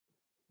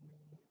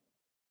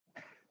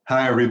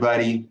Hi,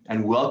 everybody,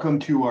 and welcome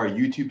to our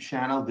YouTube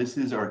channel. This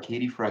is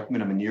Arkady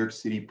Frekhtman. I'm a New York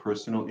City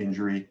personal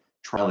injury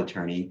trial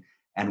attorney,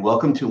 and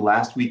welcome to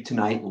Last Week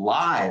Tonight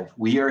Live.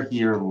 We are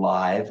here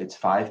live. It's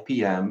 5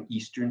 p.m.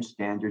 Eastern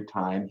Standard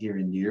Time here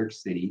in New York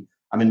City.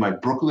 I'm in my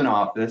Brooklyn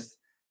office,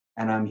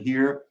 and I'm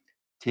here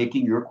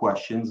taking your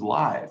questions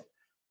live.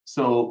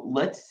 So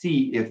let's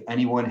see if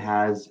anyone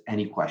has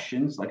any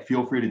questions.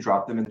 Feel free to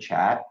drop them in the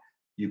chat.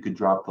 You could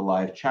drop the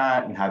live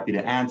chat. I'm happy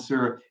to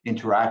answer,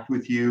 interact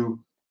with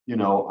you.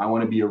 I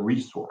want to be a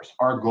resource.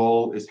 Our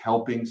goal is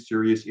helping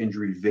serious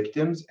injury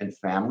victims and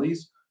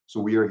families, so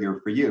we are here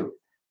for you.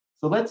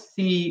 So let's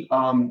see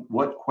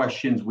what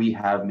questions we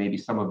have, maybe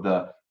some of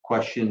the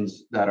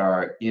questions that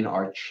are in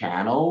our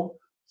channel,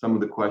 some of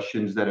the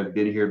questions that have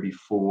been here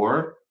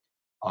before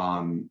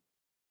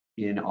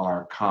in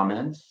our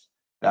comments.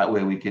 That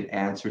way we could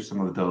answer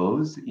some of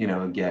those,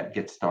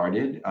 get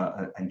started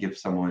and give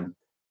someone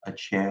a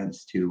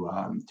chance to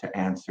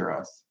answer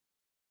us.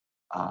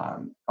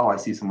 I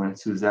see someone,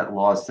 Suzette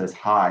Law says,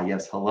 hi,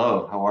 yes,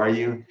 hello, how are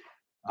you?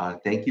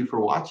 Thank you for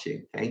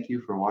watching. Thank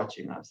you for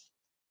watching us.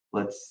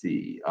 Let's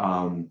see,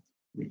 let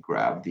me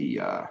grab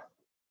the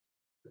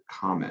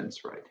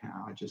comments right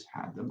now. I just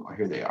had them. Oh,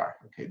 here they are.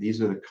 Okay,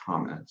 these are the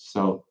comments.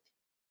 So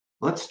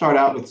let's start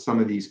out with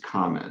some of these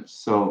comments.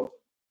 So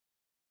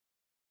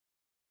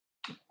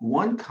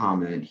one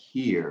comment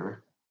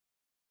here,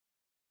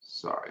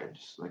 sorry,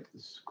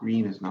 the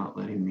screen is not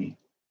letting me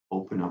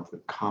open up the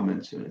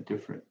comments in a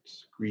different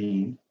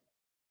screen.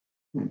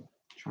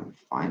 Trying to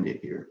find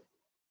it here.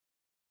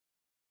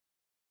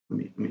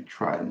 Let me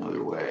try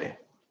another way.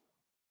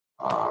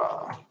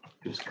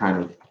 Just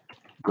kind of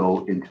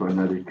go into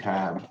another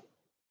tab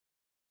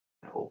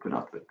and open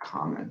up the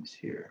comments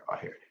here. Oh,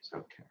 here it is.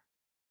 Okay.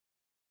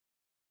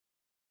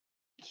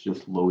 It's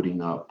just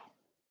loading up.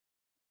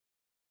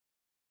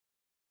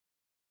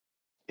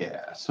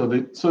 Yeah. So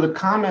the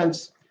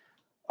comments.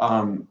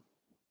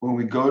 When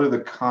we go to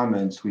the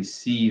comments, we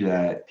see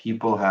that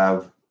people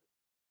have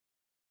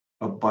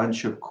a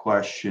bunch of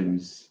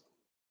questions.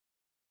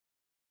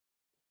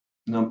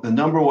 The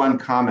number one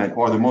comment,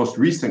 or the most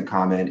recent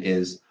comment,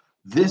 is,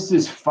 "This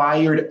is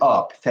fired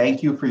up.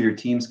 Thank you for your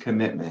team's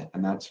commitment."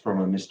 And that's from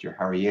a Mr.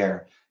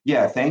 Harrier.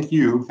 Yeah, thank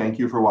you. Thank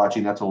you for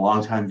watching. That's a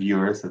longtime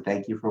viewer, so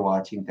thank you for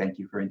watching. Thank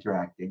you for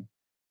interacting.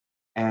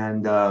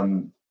 And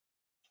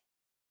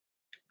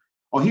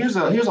here's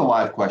a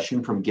live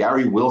question from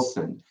Gary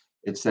Wilson.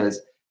 It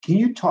says, "Can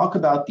you talk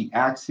about the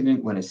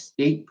accident when a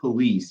state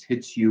police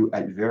hits you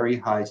at very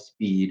high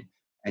speed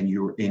and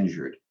you're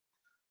injured?"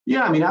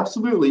 Yeah, I mean,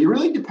 absolutely. It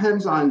really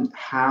depends on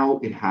how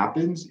it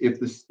happens.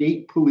 If the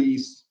state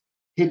police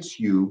hits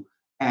you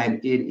and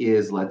it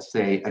is, let's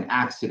say, an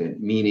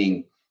accident,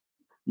 meaning,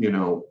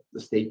 the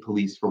state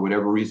police, for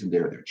whatever reason,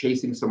 they're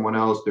chasing someone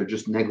else, they're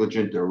just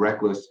negligent, they're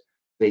reckless,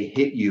 they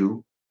hit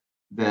you,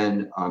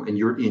 then, and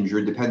you're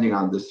injured, depending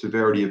on the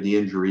severity of the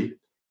injury,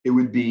 it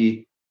would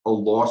be a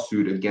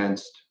lawsuit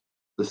against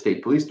the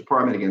state police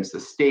department, against the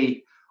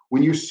state.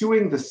 When you're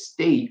suing the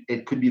state,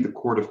 it could be the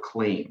court of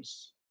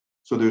claims.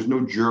 So there's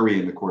no jury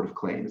in the court of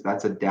claims.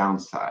 That's a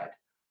downside.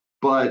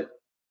 But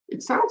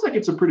it sounds like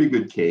it's a pretty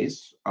good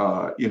case,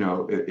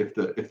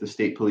 if the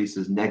state police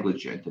is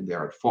negligent and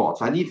they're at fault.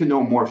 So I need to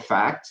know more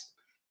facts.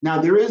 Now,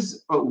 there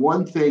is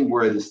one thing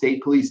where the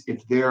state police,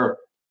 if they're,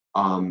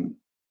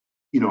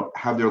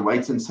 have their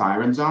lights and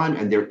sirens on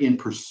and they're in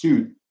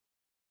pursuit,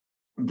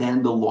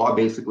 then the law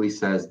basically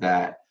says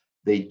that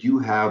they do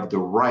have the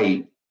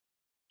right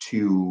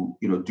to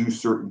do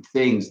certain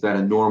things that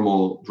a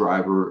normal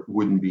driver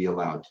wouldn't be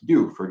allowed to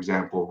do. For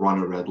example, run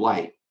a red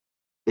light.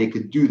 They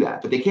could do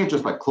that, but they can't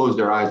just close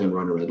their eyes and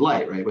run a red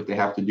light, right? What they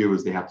have to do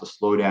is they have to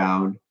slow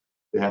down,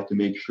 they have to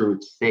make sure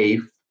it's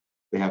safe,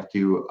 they have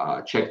to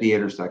check the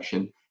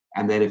intersection,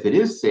 and then if it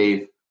is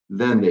safe,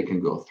 then they can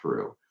go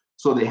through.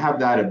 So they have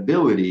that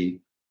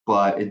ability,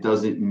 but it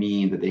doesn't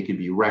mean that they could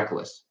be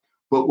reckless.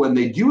 But when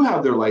they do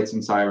have their lights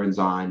and sirens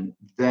on,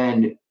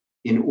 then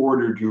in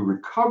order to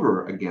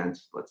recover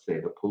against, let's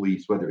say, the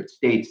police, whether it's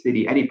state,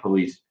 city, any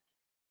police,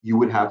 you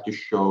would have to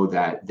show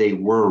that they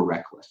were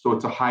reckless. So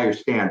it's a higher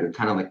standard,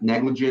 kind of like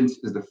negligence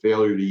is the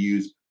failure to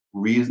use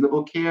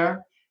reasonable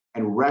care,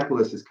 and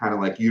reckless is kind of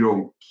like you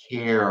don't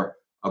care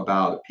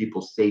about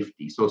people's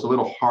safety. So it's a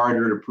little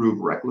harder to prove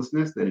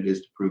recklessness than it is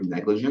to prove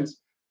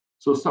negligence.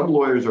 So some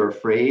lawyers are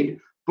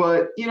afraid,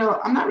 but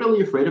I'm not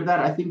really afraid of that.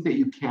 I think that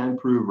you can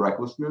prove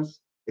recklessness.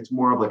 It's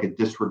more of like a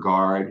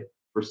disregard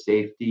for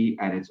safety,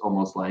 and it's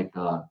almost like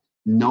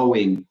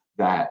knowing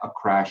that a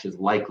crash is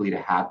likely to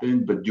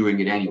happen, but doing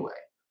it anyway.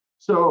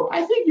 So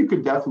I think you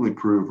could definitely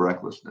prove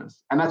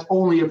recklessness, and that's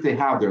only if they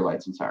have their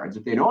lights and sirens.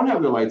 If they don't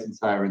have their lights and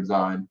sirens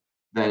on,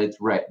 then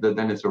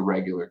it's a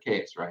regular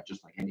case, right?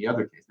 Just like any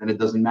other case. Then it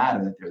doesn't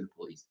matter that they're the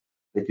police.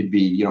 They could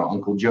be,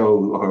 Uncle Joe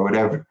or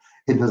whatever.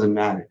 It doesn't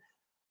matter.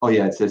 Oh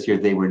yeah, it says here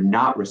they were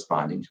not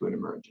responding to an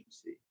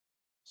emergency.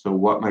 So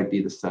what might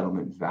be the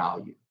settlement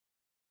value?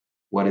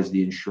 What is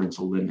the insurance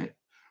limit?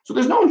 So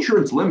there's no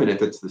insurance limit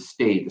if it's the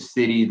state, the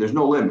city, there's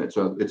no limit.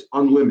 So it's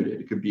unlimited.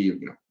 It could be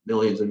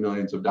millions and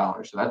millions of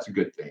dollars. So that's a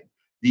good thing.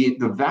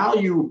 The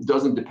value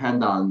doesn't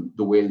depend on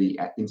the way the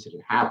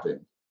incident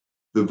happened.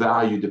 The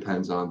value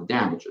depends on the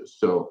damages.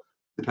 So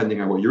depending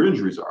on what your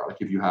injuries are,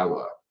 like if you have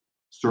a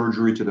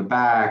surgery to the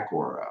back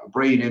or a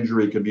brain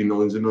injury, it could be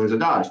millions and millions of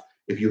dollars.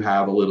 If you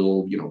have a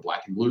little,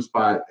 black and blue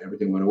spot,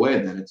 everything went away,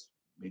 and then it's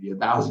maybe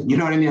 1,000. You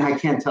know what I mean? I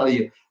can't tell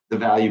you the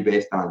value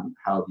based on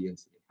how the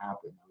incident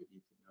happened. I would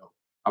need to know.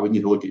 I would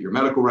need to look at your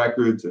medical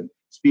records and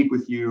speak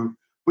with you.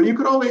 But you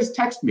could always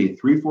text me,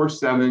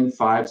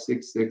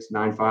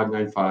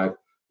 347-566-9595.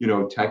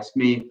 Text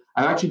me.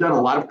 I've actually done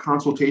a lot of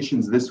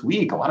consultations this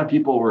week. A lot of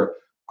people were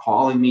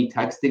calling me,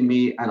 texting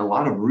me, and a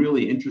lot of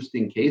really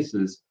interesting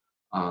cases.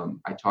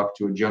 I talked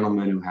to a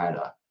gentleman who had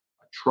a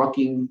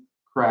trucking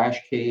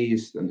crash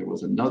case, and there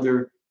was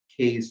another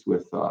case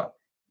with, a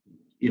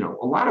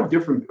lot of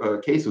different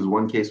cases.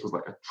 One case was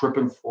like a trip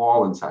and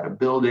fall inside a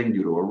building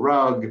due to a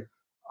rug.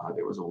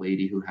 There was a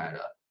lady who had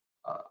a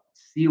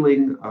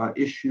ceiling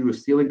issue, a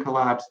ceiling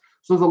collapse.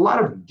 So there's a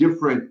lot of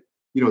different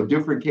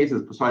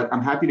cases. So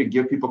I'm happy to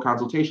give people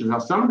consultations. Now,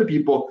 some of the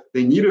people,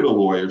 they needed a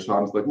lawyer. So I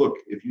was like, look,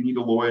 if you need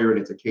a lawyer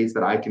and it's a case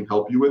that I can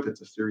help you with,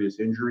 it's a serious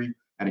injury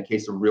and a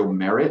case of real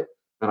merit,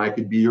 then I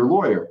could be your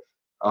lawyer.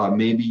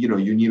 Maybe,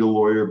 you need a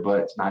lawyer,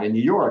 but it's not in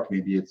New York.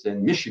 Maybe it's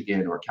in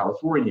Michigan or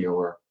California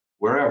or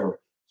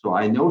wherever. So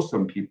I know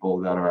some people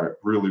that are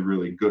really,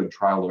 really good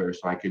trial lawyers.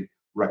 So I could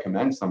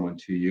recommend someone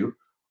to you.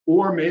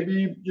 Or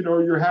maybe,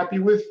 you're happy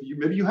with,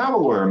 maybe you have a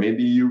lawyer.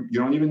 Maybe you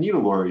don't even need a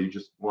lawyer. You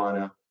just want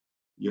to,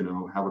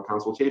 have a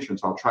consultation.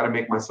 So I'll try to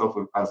make myself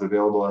as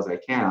available as I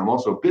can. I'm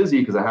also busy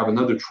because I have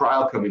another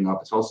trial coming up.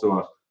 It's also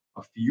a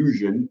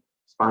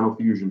spinal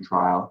fusion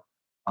trial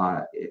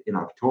in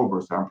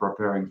October. So I'm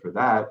preparing for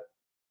that.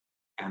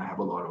 And I have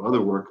a lot of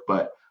other work,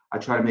 but I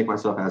try to make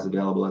myself as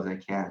available as I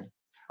can.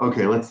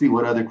 Okay, let's see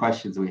what other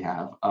questions we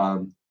have.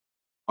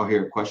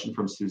 Here, a question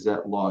from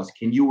Suzette Laws.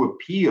 Can you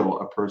appeal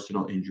a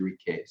personal injury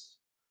case?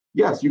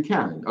 Yes, you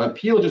can.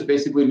 Appeal just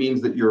basically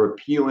means that you're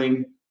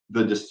appealing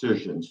the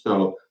decision.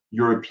 So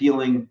you're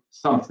appealing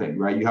something,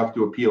 right? You have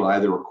to appeal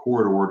either a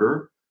court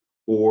order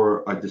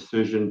or a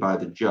decision by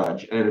the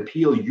judge. And an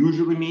appeal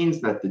usually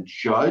means that the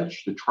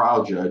judge, the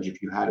trial judge,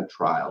 if you had a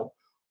trial,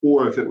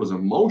 or if it was a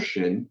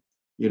motion,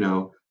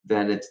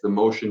 then it's the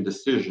motion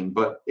decision,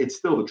 but it's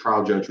still the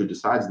trial judge who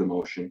decides the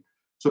motion.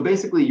 So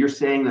basically, you're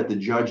saying that the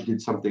judge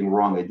did something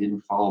wrong. They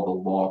didn't follow the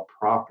law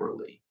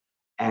properly.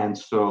 And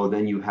so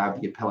then you have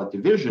the appellate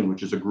division,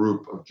 which is a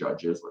group of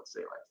judges, let's say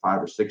like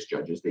 5 or 6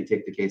 judges. They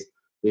take the case,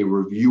 they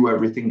review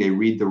everything, they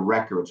read the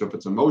record. So if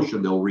it's a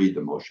motion, they'll read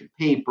the motion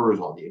papers,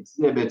 all the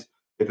exhibits.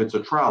 If it's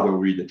a trial, they'll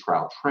read the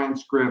trial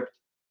transcript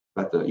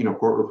that the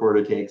court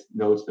reporter takes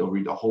notes. They'll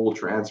read the whole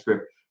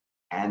transcript,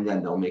 and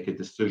then they'll make a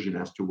decision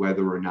as to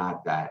whether or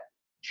not that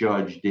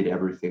judge did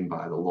everything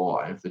by the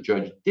law. And if the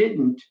judge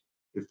didn't,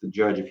 if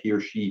he or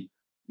she,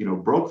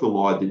 broke the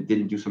law,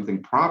 didn't do something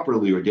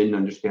properly or didn't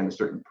understand a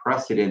certain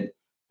precedent,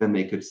 then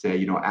they could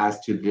say, as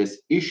to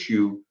this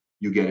issue,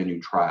 you get a new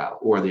trial.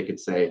 Or they could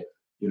say,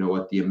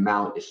 what, the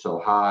amount is so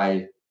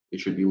high, it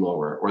should be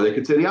lower. Or they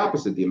could say the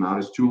opposite, the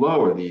amount is too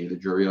low, or the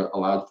jury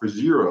allowed for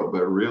 0,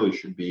 but it really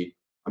should be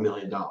 $1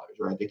 million,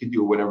 right? They can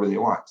do whatever they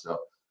want.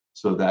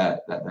 So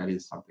that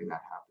is something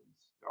that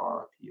happens. There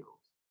are appeals.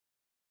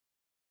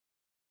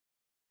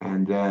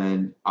 And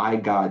then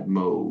iGod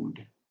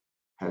Mode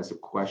has a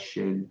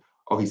question.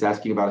 Oh, he's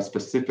asking about a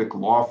specific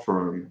law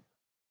firm.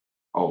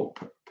 Oh,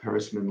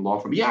 Perisman Law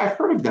Firm. Yeah, I've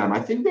heard of them. I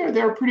think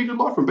they're a pretty good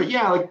law firm. But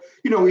yeah,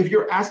 if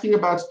you're asking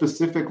about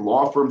specific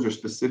law firms or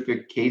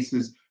specific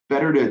cases,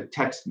 better to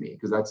text me,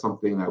 because that's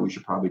something that we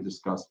should probably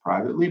discuss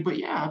privately. But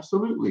yeah,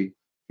 absolutely.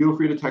 Feel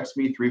free to text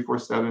me,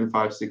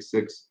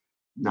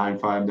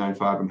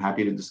 347-566-9595. I'm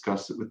happy to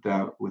discuss it with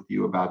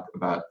you about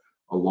a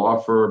law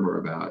firm or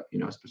about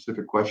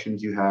specific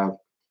questions you have.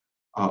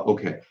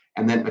 Okay,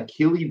 and then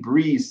Achille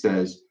Breeze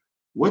says,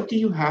 what do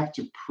you have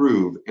to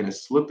prove in a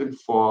slip and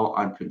fall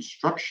on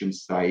construction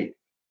site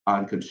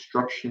on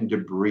construction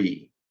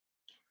debris?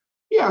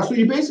 Yeah, so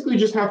you basically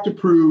just have to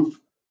prove,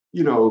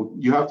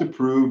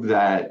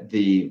 that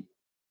the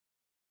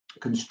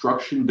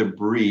construction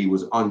debris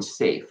was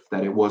unsafe,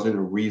 that it wasn't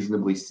a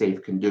reasonably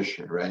safe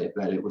condition, right?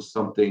 That it was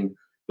something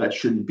that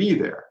shouldn't be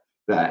there,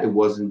 that it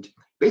wasn't.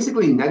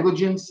 Basically,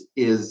 negligence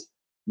is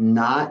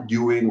not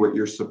doing what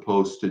you're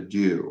supposed to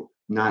do,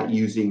 not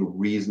using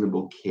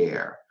reasonable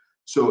care.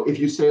 So if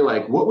you say,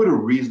 like, what would a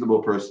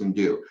reasonable person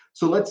do?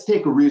 So let's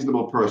take a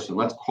reasonable person.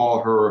 Let's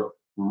call her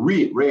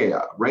Rhea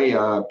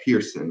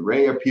Pearson.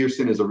 Rhea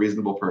Pearson is a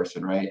reasonable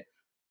person, right?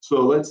 So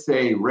let's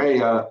say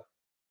Rhea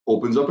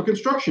opens up a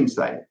construction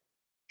site.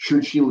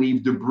 Should she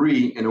leave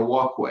debris in a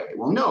walkway?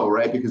 Well, no,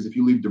 right? Because if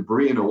you leave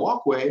debris in a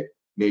walkway,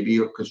 maybe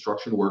a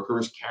construction worker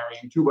is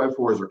carrying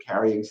 2x4s or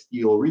carrying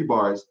steel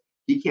rebars.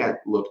 He can't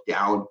look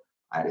down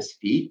at his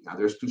feet. Now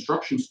there's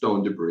construction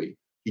stone debris.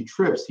 He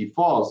trips, he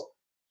falls,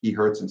 he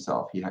hurts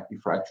himself. He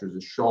fractures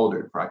his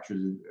shoulder,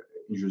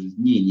 injures his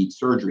knee, needs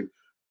surgery.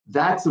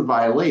 That's a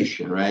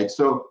violation, right?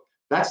 So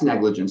that's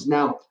negligence.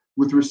 Now,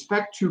 with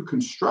respect to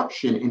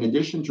construction, in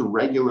addition to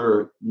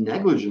regular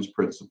negligence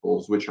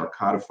principles, which are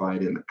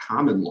codified in the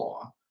common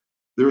law,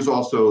 There's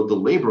also the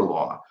labor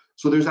law.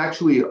 So there's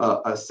actually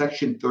a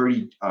section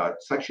 30,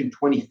 section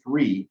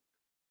 23,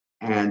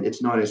 and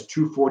it's known as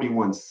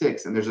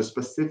 241.6, and there's a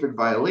specific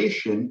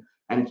violation,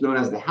 and it's known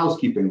as the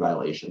housekeeping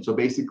violation. So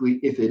basically,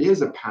 if it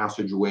is a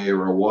passageway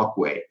or a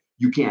walkway,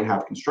 you can't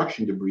have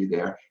construction debris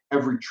there.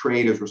 Every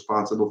trade is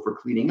responsible for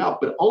cleaning up,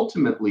 but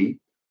ultimately,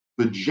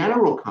 the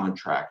general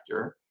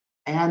contractor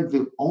and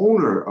the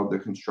owner of the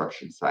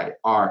construction site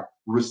are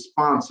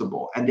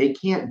responsible, and they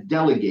can't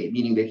delegate,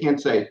 meaning they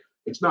can't say,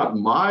 it's not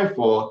my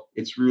fault,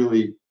 it's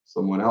really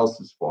someone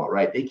else's fault,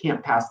 right? They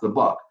can't pass the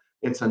buck.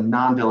 It's a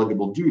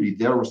non-delegable duty.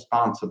 They're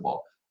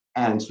responsible.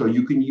 And so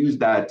you can use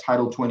that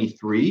Title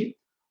 23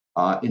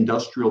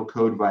 industrial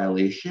code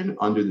violation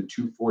under the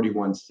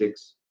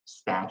 241.6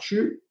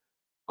 statute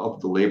of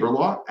the labor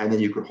law, and then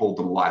you could hold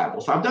them liable.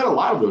 So I've done a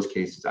lot of those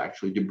cases,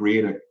 actually, debris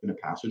in a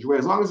passageway.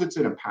 As long as it's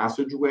in a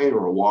passageway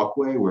or a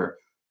walkway where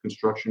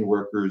construction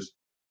workers,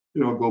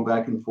 go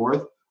back and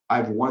forth,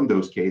 I've won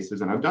those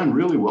cases, and I've done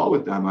really well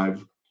with them. I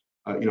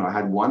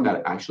had one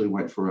that actually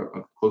went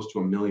for close to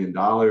 $1 million,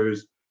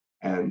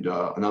 and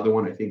another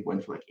one I think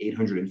went for like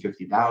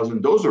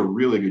 850,000. Those are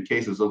really good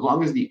cases, as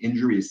long as the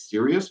injury is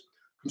serious.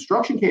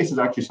 Construction cases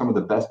are actually some of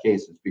the best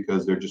cases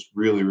because they're just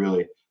really,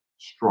 really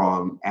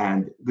strong.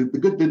 And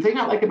the thing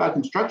I like about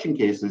construction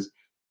cases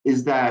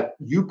is that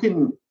you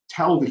can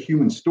tell the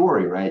human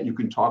story, right? You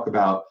can talk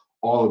about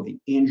all of the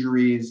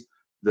injuries,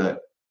 the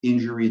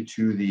injury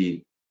to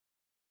the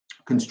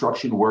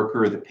construction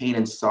worker, the pain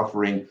and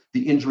suffering,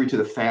 the injury to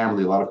the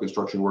family. A lot of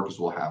construction workers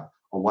will have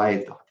a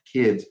wife, they'll have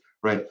kids,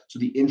 right? So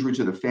the injury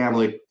to the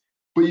family.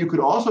 But you could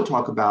also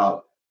talk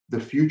about the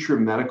future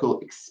medical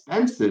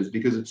expenses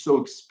because it's so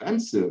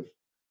expensive,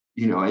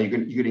 and you're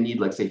going to need,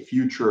 like, say,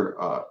 future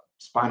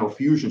spinal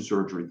fusion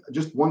surgery.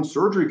 Just one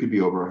surgery could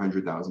be over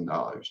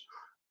 $100,000.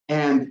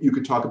 And you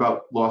could talk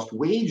about lost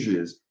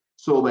wages.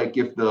 So, like,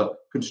 if the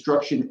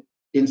construction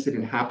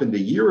incident happened a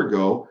year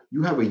ago,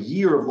 you have a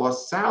year of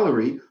lost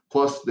salary,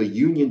 plus the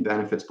union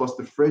benefits, plus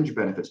the fringe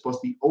benefits, plus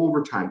the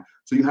overtime.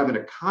 So you have an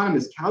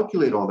economist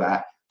calculate all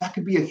that. That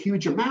could be a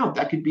huge amount.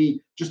 That could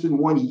be just in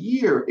 1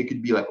 year, it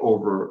could be like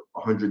over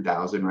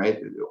 100,000, right?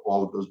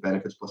 All of those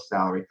benefits plus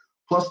salary,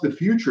 plus the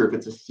future. If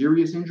it's a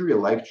serious injury, a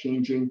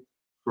life-changing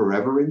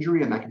forever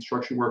injury, and that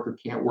construction worker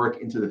can't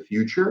work into the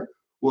future,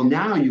 well,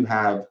 now you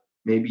have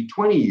maybe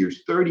 20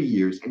 years, 30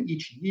 years, and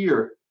each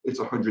year it's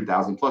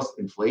 100,000 plus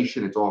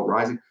inflation. It's all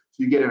rising.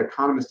 So you get an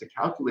economist to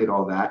calculate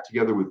all that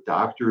together with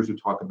doctors who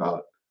talk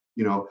about,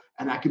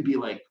 and that could be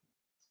like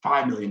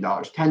 $5 million,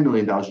 $10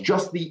 million,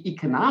 just the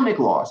economic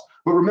loss.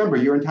 But remember,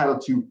 you're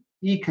entitled to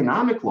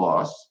economic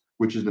loss,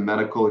 which is the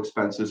medical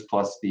expenses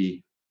plus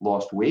the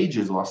lost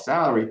wages, lost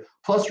salary,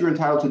 plus you're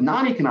entitled to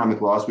non-economic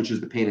loss, which is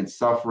the pain and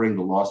suffering,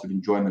 the loss of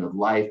enjoyment of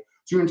life.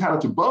 So you're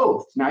entitled to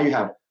both. Now you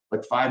have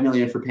like $5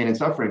 million for pain and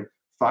suffering,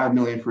 $5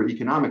 million for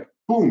economic.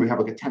 Boom, we have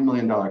like a $10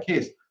 million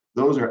case.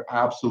 Those are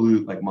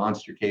absolute like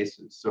monster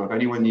cases. So if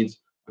anyone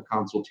needs a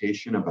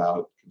consultation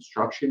about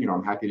construction,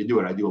 I'm happy to do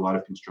it. I do a lot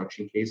of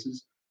construction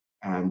cases,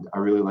 and I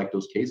really like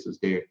those cases.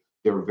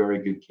 They're very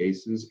good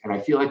cases. And I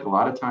feel like a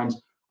lot of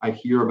times I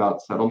hear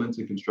about settlements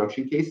in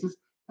construction cases,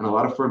 and a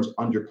lot of firms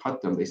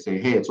undercut them. They say,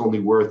 hey, it's only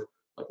worth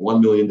like $1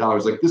 million.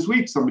 Like this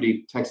week,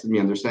 somebody texted me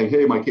and they're saying,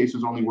 hey, my case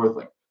is only worth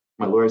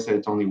my lawyer said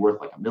it's only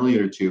worth like $1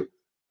 million or $2 million.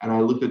 And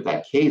I looked at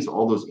that case,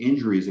 all those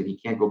injuries, and he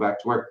can't go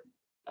back to work.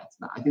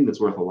 I think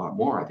that's worth a lot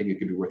more. I think it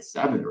could be worth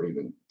 7 or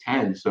even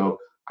 10. So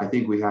I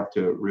think we have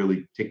to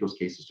really take those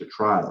cases to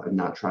trial and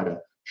not try to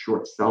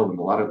short sell them.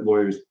 A lot of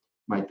lawyers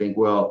might think,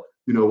 well,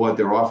 you know what,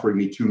 they're offering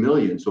me $2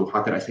 million. So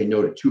how could I say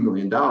no to $2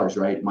 million,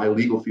 right? My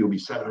legal fee will be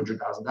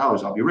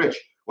 $700,000. I'll be rich.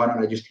 Why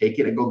don't I just take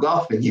it and go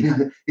golfing?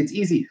 It's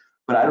easy.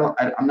 But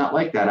I'm not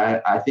like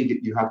that. I think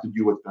you have to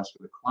do what's best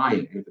for the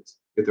client. And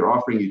if they're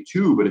offering you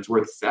 2, but it's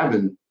worth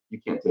 7, you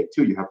can't take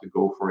 2. You have to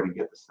go for it and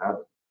get the 7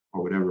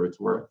 or whatever it's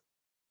worth.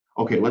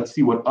 Okay, let's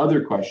see what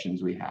other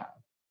questions we have.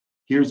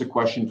 Here's a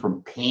question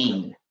from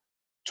Payne.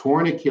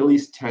 Torn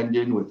Achilles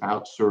tendon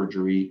without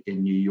surgery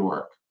in New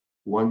York.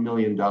 $1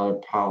 million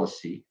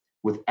policy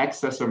with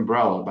excess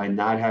umbrella by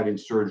not having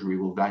surgery.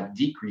 Will that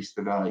decrease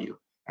the value?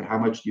 And how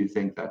much do you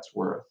think that's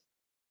worth?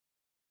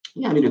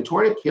 Yeah, I mean, a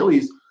torn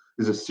Achilles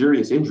is a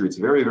serious injury. It's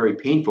very, very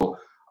painful.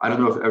 I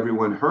don't know if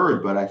everyone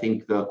heard, but I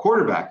think the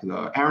quarterback,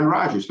 Aaron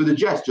Rodgers for the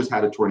Jets, just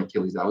had a torn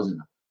Achilles. That was in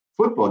a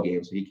football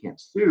game, so he can't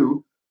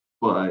sue.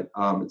 But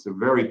it's a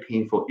very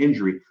painful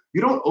injury. You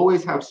don't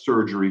always have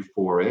surgery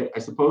for it. I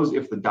suppose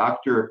if the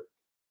doctor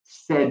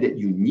said that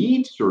you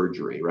need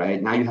surgery,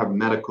 right? Now you have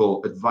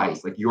medical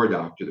advice, like your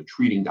doctor, the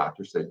treating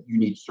doctor said you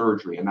need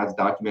surgery, and that's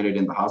documented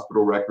in the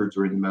hospital records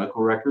or in the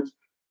medical records.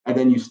 And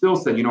then you still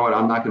said, you know what,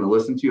 I'm not going to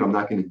listen to you. I'm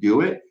not going to do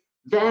it.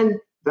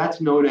 Then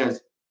that's known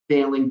as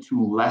failing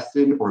to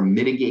lessen or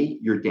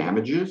mitigate your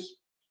damages.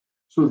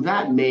 So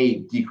that may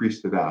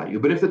decrease the value.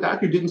 But if the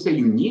doctor didn't say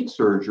you need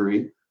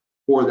surgery,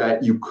 or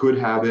that you could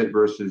have it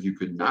versus you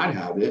could not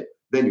have it,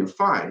 then you're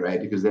fine,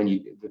 right? Because then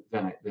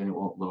it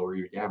won't lower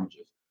your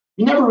damages.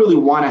 You never really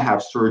want to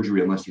have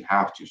surgery unless you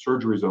have to.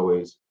 Surgery is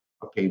always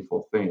a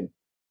painful thing.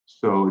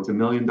 So it's $1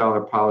 million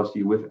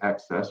policy with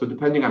excess. So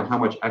depending on how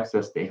much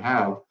excess they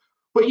have,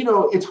 but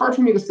it's hard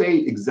for me to say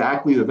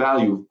exactly the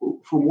value.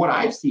 From what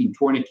I've seen,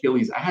 torn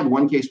Achilles, I had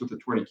one case with a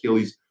torn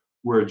Achilles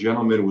where a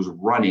gentleman was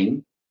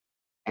running,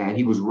 and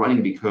he was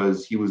running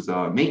because he was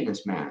a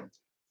maintenance man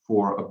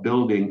for a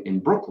building in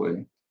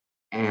Brooklyn.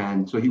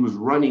 And so he was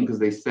running because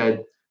they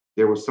said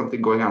there was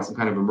something going on, some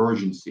kind of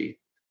emergency,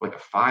 like a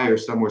fire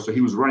somewhere. So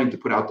he was running to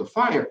put out the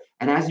fire.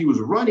 And as he was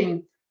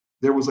running,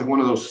 there was like one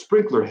of those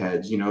sprinkler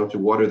heads, to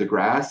water the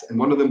grass. And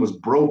one of them was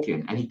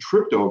broken, and he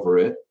tripped over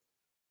it,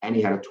 and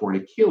he had a torn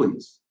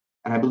Achilles.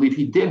 And I believe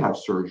he did have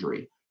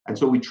surgery. And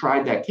so we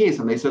tried that case,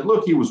 and they said,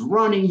 look, he was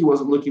running. He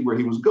wasn't looking where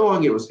he was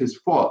going. It was his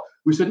fault.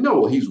 We said, no,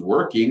 well, he's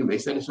working. And they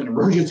said, it's an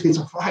emergency. It's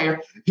a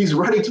fire. He's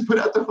running to put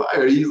out the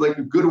fire. He's like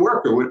a good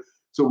worker.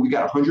 So we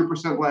got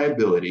 100%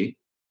 liability,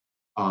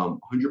 100%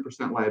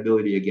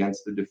 liability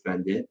against the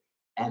defendant.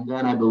 And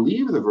then I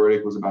believe the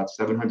verdict was about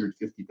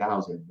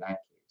 $750,000 in that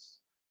case.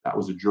 That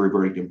was a jury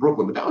verdict in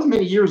Brooklyn, but that was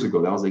many years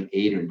ago. That was like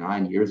 8 or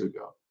 9 years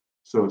ago.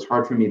 So it's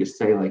hard for me to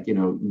say, like,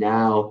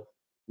 now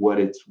what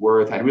it's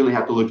worth. I'd really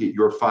have to look at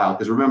your file,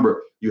 because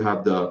remember, you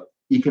have the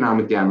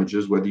economic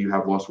damages, whether you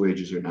have lost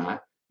wages or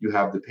not. You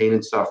have the pain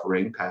and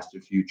suffering, past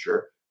and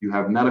future. You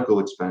have medical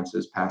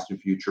expenses, past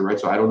and future, right?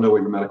 So I don't know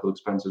what your medical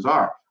expenses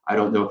are. I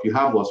don't know if you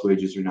have lost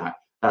wages or not.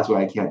 That's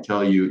why I can't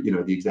tell you,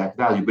 the exact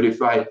value. But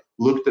if I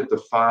looked at the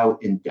file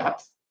in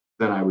depth,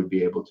 then I would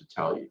be able to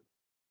tell you.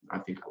 I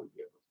think I would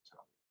be able to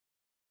tell you.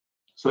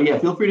 So yeah,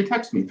 feel free to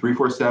text me,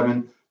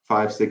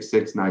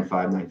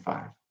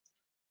 347-566-9595.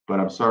 But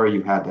I'm sorry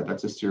you had that.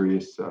 That's a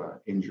serious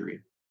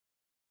injury.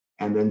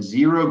 And then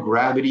Zero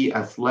Gravity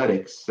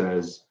Athletics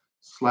says,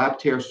 slap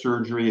tear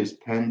surgery is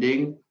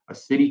pending. A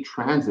city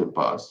transit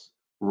bus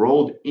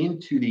rolled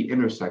into the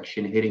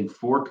intersection, hitting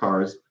 4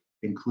 cars,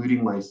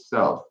 including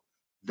myself.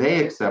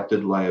 They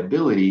accepted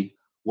liability.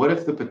 What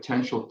if the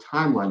potential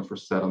timeline for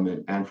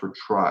settlement and for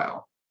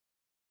trial?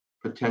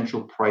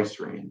 Potential price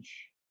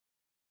range.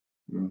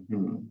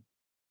 So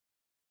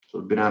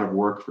I've been out of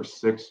work for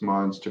 6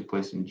 months, took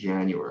place in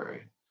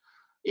January.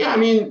 Yeah, I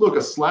mean, look,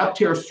 a slap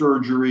tear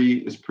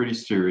surgery is pretty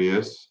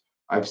serious.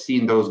 I've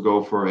seen those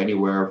go for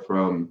anywhere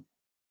from,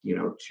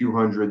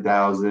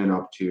 200,000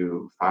 up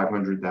to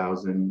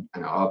 500,000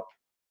 and up,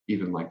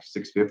 even like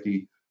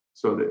 650.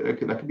 So that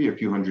could be a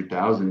few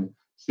 $100,000.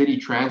 City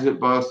transit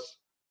bus,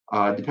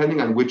 depending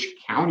on which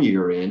county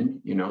you're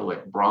in,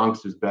 like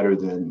Bronx is better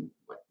than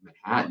like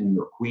Manhattan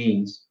or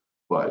Queens,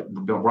 but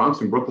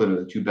Bronx and Brooklyn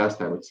are the 2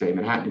 best, I would say.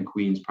 Manhattan and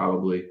Queens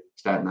probably,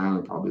 Staten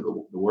Island probably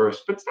the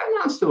worst, but Staten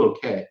Island's still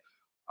okay.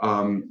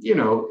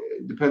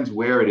 It depends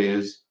where it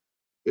is.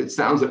 It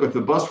sounds like if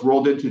the bus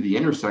rolled into the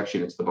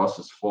intersection, it's the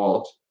bus's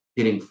fault,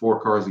 hitting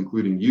 4 cars,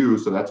 including you.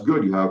 So that's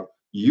good. You have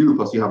you,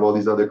 plus you have all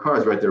these other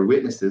cars, right? They're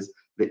witnesses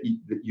that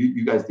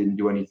you guys didn't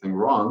do anything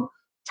wrong.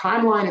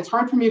 Timeline, it's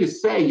hard for me to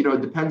say.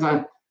 It depends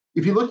on,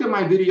 if you looked at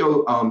my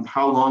video,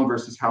 how long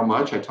versus how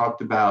much, I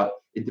talked about,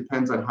 it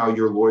depends on how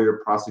your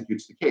lawyer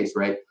prosecutes the case,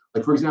 right?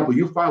 Like, for example,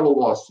 you file a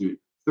lawsuit.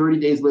 30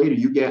 days later,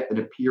 you get an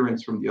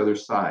appearance from the other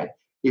side.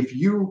 If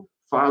you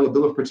file a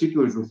bill of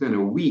particulars within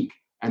a week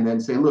and then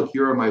say, look,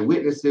 here are my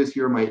witnesses,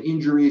 here are my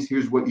injuries,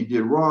 here's what you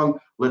did wrong,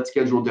 let's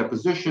schedule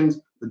depositions.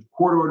 The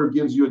court order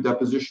gives you a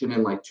deposition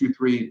in like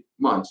 2-3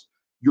 months.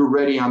 You're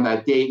ready on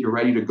that date, you're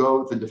ready to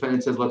go. If the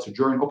defendant says, let's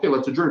adjourn, okay,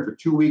 let's adjourn for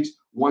 2 weeks,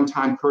 one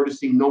time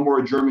courtesy, no more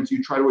adjournments.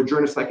 You try to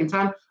adjourn a second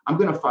time, I'm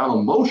gonna file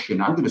a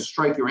motion, I'm gonna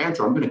strike your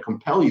answer, I'm gonna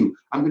compel you,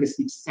 I'm gonna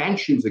seek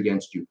sanctions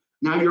against you.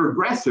 Now you're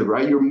aggressive,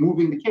 right? You're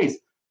moving the case.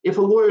 If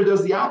a lawyer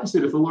does the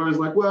opposite, if a lawyer is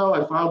like, well,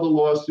 I filed a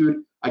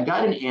lawsuit, I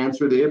got an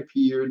answer, they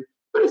appeared,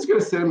 but it's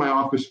gonna sit in my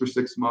office for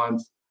 6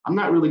 months. I'm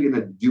not really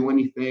gonna do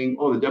anything.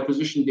 Oh, the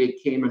deposition date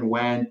came and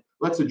went.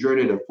 Let's adjourn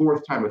it a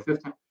 4th time, a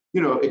 5th time.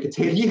 It could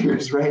take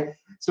years, right?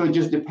 So it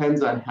just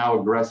depends on how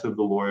aggressive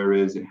the lawyer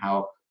is and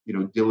how,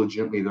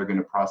 diligently they're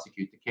gonna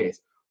prosecute the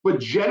case. But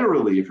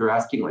generally, if you're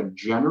asking like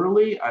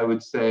generally, I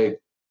would say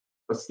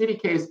a city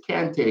case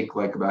can take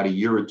like about a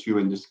year or 2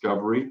 in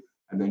discovery.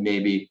 And then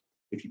maybe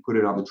if you put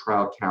it on the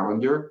trial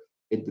calendar,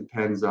 it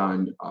depends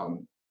on,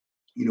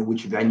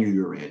 which venue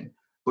you're in.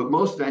 But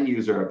most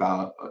venues are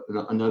about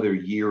another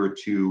year or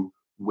 2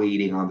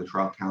 waiting on the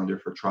trial calendar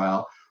for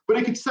trial. But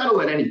it could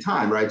settle at any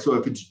time, right? So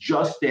if it's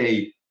just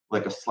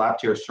like a slap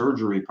tear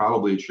surgery,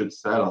 probably it should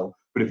settle.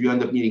 But if you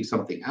end up needing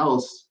something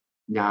else,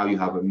 now you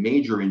have a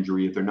major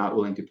injury. If they're not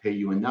willing to pay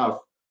you enough,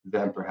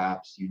 then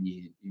perhaps you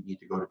need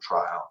to go to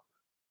trial.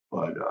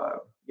 But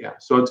yeah,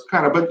 so it's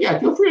kind of, but yeah,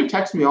 feel free to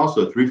text me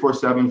also,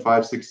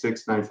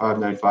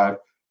 347-566-9595.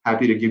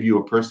 Happy to give you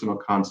a personal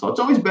consult. It's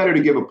always better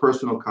to give a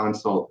personal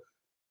consult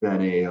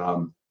than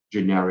a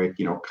generic,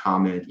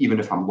 comment. Even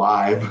if I'm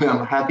live,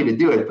 I'm happy to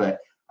do it, but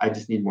I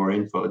just need more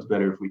info. It's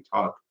better if we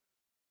talk.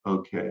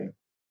 Okay.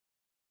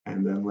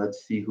 And then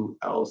let's see who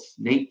else.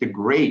 Nate the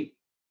Great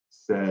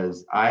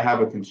says, I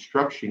have a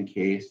construction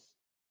case.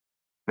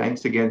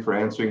 Thanks again for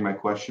answering my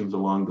questions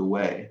along the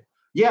way.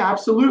 Yeah,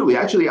 absolutely.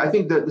 Actually, I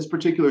think that this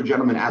particular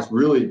gentleman asked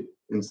really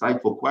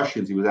insightful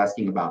questions. He was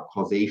asking about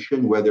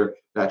causation, whether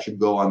that should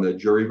go on the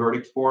jury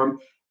verdict form.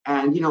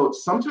 And,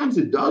 sometimes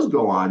it does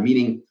go on,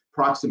 meaning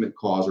proximate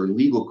cause or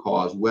legal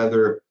cause,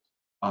 whether,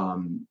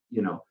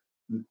 you know,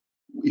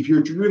 if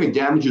you're doing a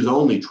damages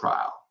only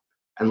trial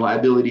and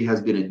liability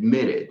has been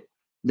admitted,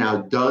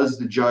 now does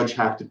the judge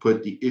have to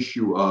put the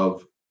issue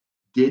of,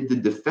 did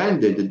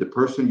the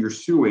person you're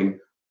suing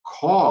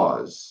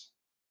cause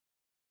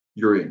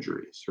your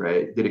injuries,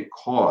 right? Did it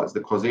cause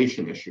the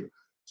causation issue?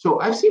 So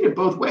I've seen it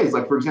both ways.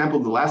 Like, for example,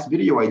 the last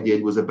video I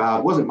did was about,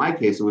 it wasn't my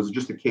case, it was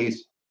just a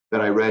case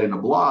that I read in a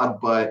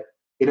blog, but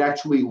it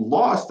actually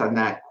lost on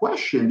that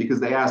question because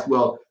they asked,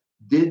 well,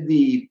 did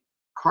the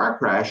car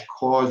crash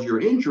cause your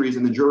injuries?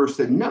 And the juror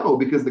said no,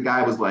 because the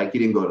guy was like, he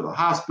didn't go to the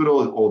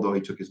hospital, although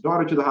he took his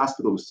daughter to the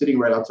hospital, was sitting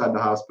right outside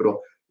the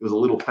hospital. It was a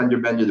little fender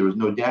bender, there was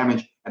no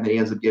damage, and then he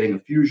ends up getting a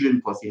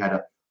fusion, plus he had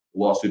a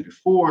lawsuit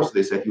before, so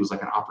they said he was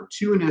like an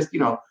opportunist.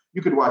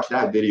 You could watch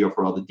that video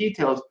for all the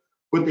details,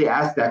 but they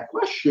asked that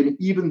question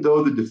even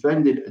though the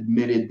defendant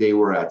admitted they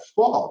were at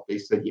fault. They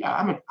said, yeah,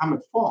 I'm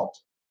at fault.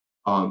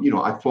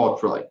 I fought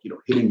for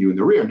hitting you in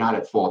the rear, not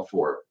at fault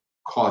for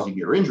causing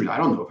your injuries. I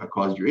don't know if I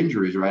caused your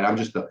injuries, right? I'm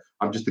just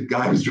a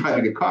guy who's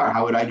driving a car.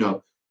 How would I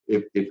know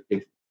if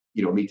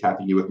me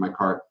tapping you with my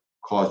car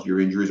caused your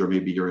injuries, or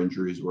maybe your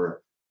injuries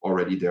were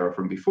already there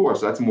from before?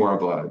 So that's more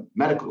of a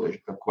medical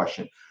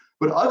question.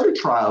 But other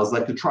trials,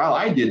 like the trial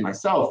I did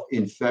myself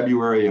in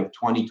February of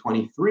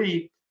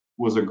 2023,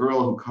 was a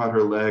girl who cut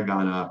her leg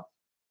on a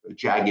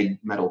jagged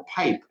metal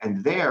pipe,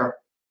 and there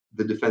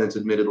the defendants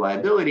admitted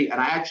liability.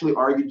 And I actually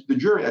argued to the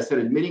jury. I said,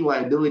 admitting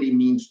liability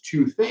means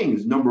two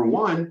things. Number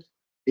one,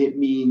 it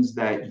means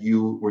that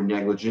you were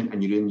negligent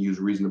and you didn't use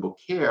reasonable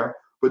care.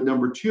 But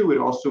number two, it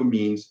also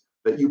means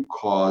that you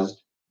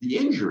caused the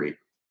injury.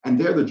 And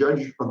there the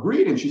judge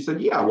agreed, and she said,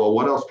 yeah, well,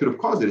 what else could have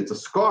caused it? It's a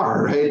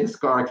scar, right? The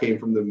scar came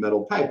from the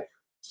metal pipe.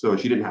 So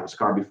she didn't have a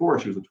scar before.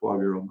 She was a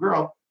 12-year-old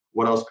girl.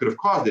 What else could have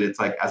caused it? It's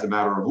like, as a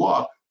matter of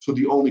law. So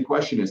the only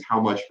question is how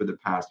much for the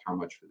past, how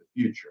much for the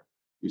future,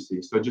 you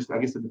see? So I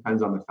guess it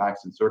depends on the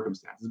facts and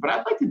circumstances. But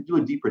I'd like to do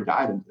a deeper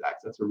dive into that,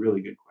 because that's a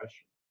really good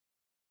question.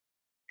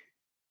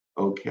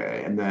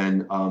 Okay, and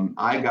then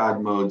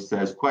iGod Mode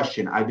says,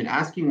 question, I've been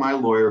asking my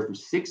lawyer for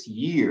 6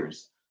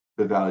 years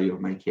the value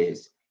of my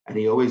case, and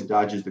he always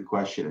dodges the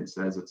question and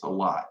says it's a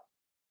lot.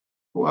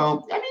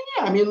 Well,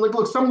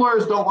 look, some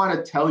lawyers don't want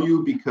to tell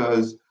you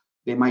because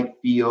they might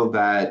feel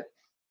that,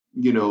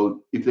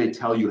 if they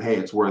tell you, hey,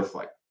 it's worth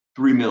like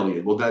 3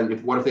 million. Well, then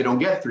what if they don't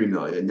get 3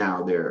 million?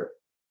 Now they're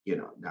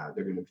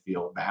going to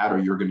feel bad, or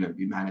you're going to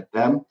be mad at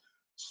them.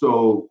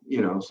 So,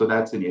 so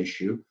that's an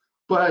issue.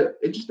 But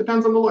it just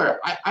depends on the lawyer.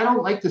 I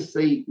don't like to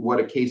say what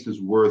a case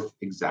is worth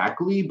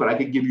exactly, but I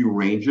could give you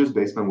ranges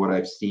based on what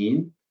I've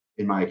seen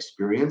in my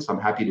experience. I'm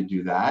happy to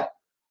do that.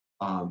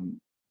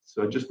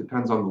 So it just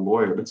depends on the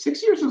lawyer. But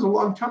 6 years is a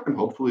long time.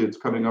 Hopefully it's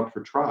coming up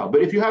for trial.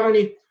 But if you have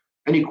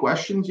any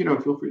questions,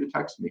 feel free to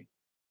text me.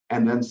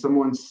 And then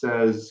someone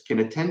says, can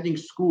attending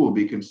school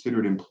be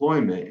considered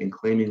employment and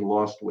claiming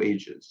lost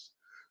wages?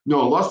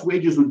 No, lost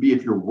wages would be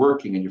if you're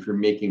working and if you're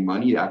making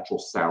money, actual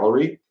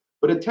salary.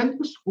 But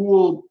attending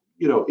school,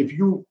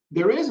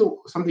 there is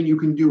something you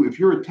can do if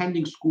you're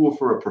attending school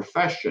for a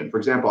profession. For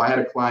example, I had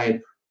a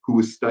client who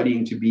was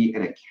studying to be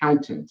an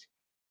accountant.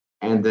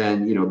 And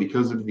then,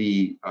 because of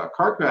the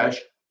car crash,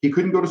 he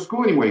couldn't go to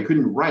school anymore. He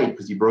couldn't write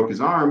because he broke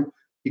his arm.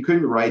 He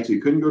couldn't write, so he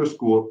couldn't go to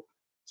school.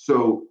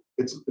 So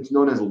it's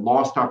known as a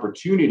lost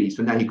opportunity.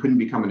 So now he couldn't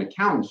become an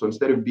accountant. So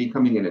instead of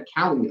becoming an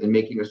accountant and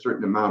making a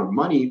certain amount of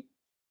money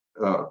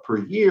per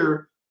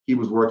year, he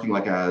was working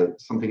like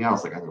something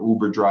else, like an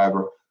Uber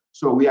driver.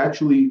 So we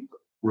actually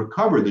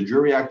recovered. The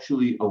jury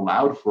actually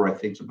allowed for, I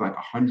think, something like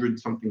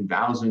 100-something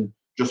thousand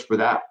just for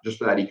that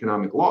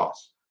economic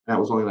loss. And that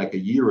was only like a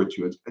year or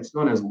two. It's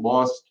known as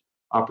lost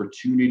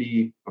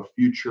opportunity of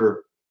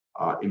future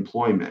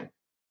employment.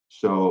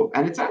 So,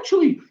 and it's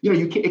actually,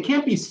 it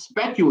can't be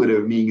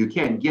speculative, meaning you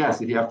can't guess.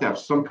 You have to have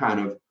some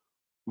kind of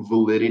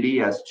validity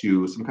as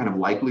to some kind of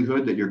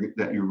likelihood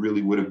that you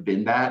really would have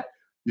been that,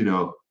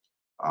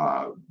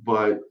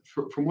 but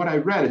from what I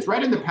read, it's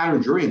right in the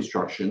pattern jury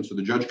instruction. So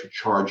the judge could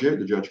charge it.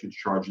 The judge could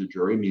charge the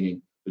jury,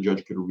 meaning the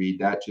judge could read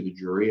that to the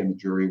jury, and the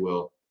jury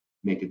will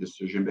make a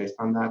decision based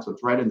on that. So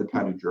it's right in the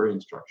pattern jury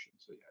instruction.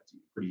 So yeah, it's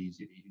pretty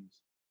easy to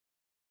use.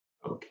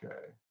 Okay.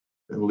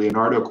 And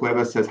Leonardo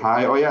Cueva says,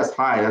 hi. Oh, yes.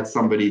 Hi. That's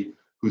somebody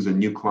who's a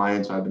new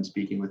client. So I've been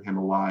speaking with him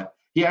a lot.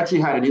 He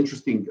actually had an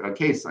interesting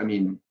case. I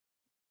don't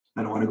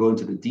want to go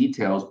into the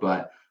details,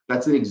 but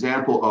that's an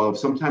example of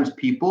sometimes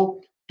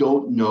people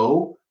don't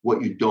know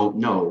what you don't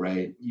know,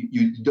 right?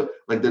 You don't,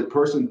 like the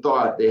person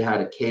thought they had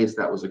a case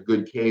that was a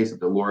good case, that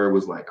the lawyer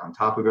was like on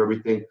top of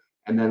everything.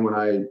 And then when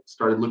I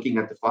started looking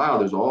at the file,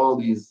 there's all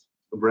these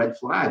red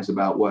flags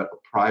about what a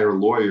prior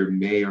lawyer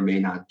may or may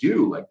not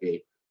do. Like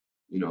they,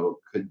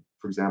 could,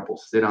 for example,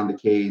 sit on the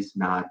case,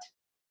 not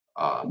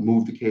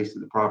move the case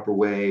in the proper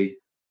way,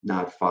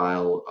 not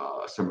file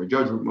a summary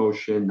judgment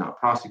motion, not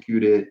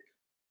prosecute it.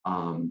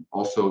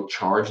 Also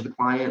charge the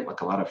client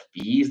like a lot of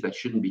fees that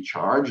shouldn't be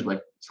charged.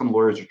 Like some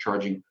lawyers are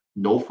charging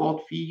no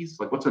fault fees.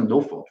 Like what's a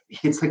no fault fee?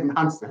 It's like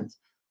nonsense.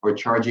 or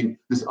charging.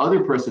 This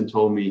other person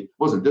told me,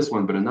 wasn't this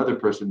one, but another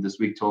person this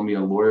week told me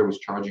a lawyer was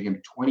charging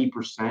him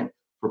 20%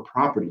 for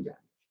property damage.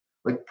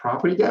 Like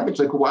property damage,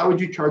 like why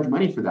would you charge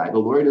money for that? The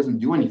lawyer doesn't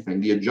do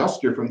anything. The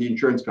adjuster from the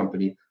insurance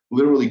company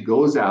literally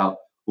goes out,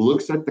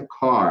 looks at the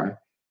car,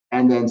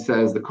 and then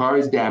says the car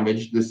is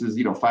damaged. This is,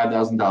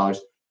 $5,000.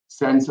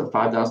 Sends a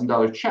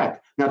 $5,000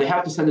 check. Now they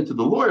have to send it to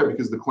the lawyer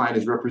because the client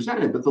is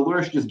represented, but the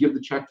lawyer should just give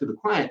the check to the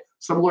client.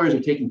 Some lawyers are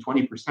taking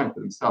 20% for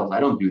themselves. I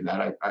don't do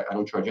that. I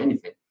don't charge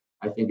anything.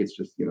 I think it's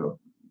just, a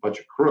bunch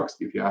of crooks,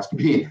 if you ask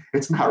me.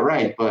 It's not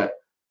right, but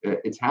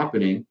it's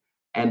happening.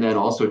 And then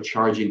also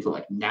charging for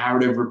like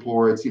narrative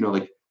reports,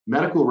 like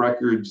medical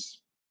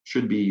records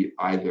should be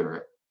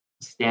either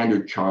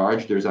standard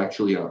charge. There's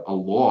actually a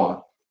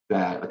law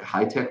that, like a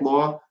high-tech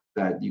law,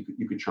 that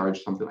you could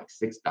charge something like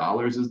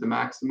 $6 is the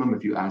maximum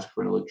if you ask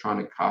for an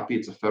electronic copy.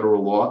 It's a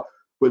federal law,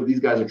 but these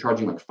guys are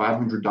charging like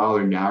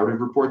 $500 narrative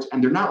reports,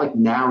 and they're not like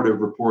narrative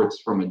reports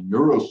from a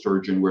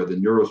neurosurgeon where the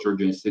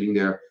neurosurgeon is sitting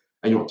there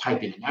and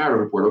typing a narrative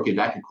report. Okay,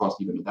 that could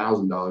cost even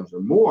 $1,000 or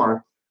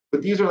more.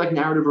 But these are like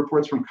narrative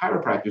reports from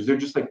chiropractors. They're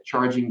just like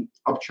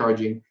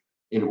upcharging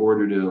in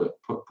order to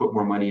put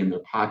more money in their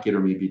pocket, or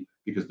maybe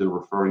because they're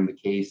referring the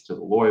case to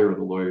the lawyer, or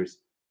the lawyer's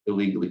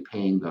illegally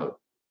paying the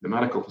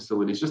medical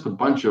facility. It's just a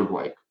bunch of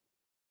like,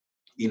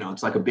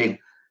 it's like a big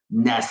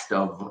nest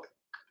of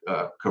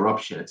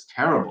corruption. It's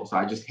terrible. So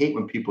I just hate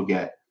when people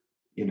get,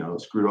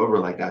 screwed over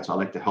like that. So I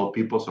like to help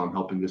people. So I'm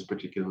helping this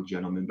particular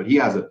gentleman, but he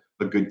has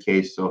a good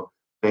case. So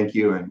thank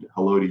you and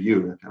hello to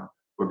you.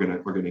 We're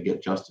gonna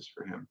get justice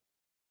for him.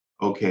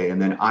 Okay,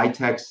 and then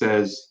iTech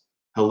says,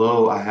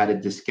 hello, I had a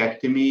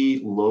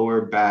discectomy,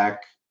 lower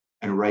back,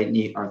 and right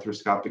knee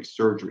arthroscopic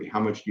surgery.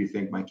 How much do you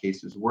think my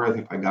case is worth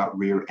if I got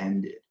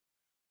rear-ended?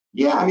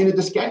 Yeah, I mean, a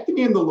discectomy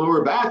in the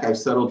lower back, I've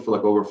settled for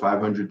like over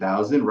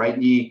 500,000. Right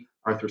knee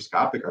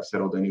arthroscopic, I've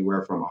settled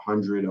anywhere from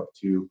 100 up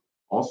to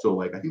also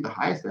like, I think the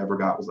highest I ever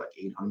got was like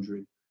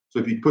 800. So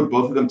if you put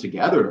both of them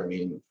together, I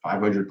mean,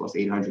 500 plus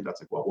 800,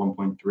 that's like what,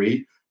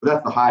 1.3? But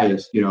that's the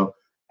highest,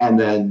 and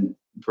then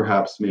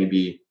perhaps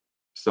maybe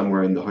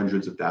somewhere in the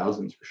hundreds of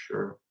thousands for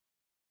sure.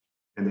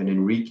 And then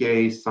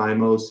Enrique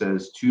Simo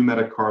says 2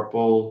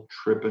 metacarpal,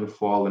 trip and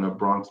fall in a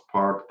Bronx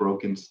park,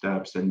 broken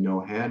steps and no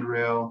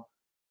handrail.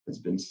 It's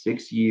been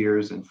 6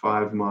 years and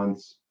 5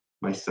 months.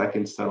 My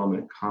second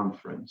settlement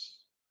conference.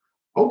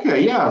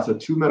 Okay, yeah, so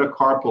 2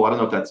 metacarpal. I don't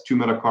know if that's 2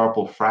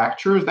 metacarpal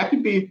fractures. That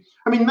could be,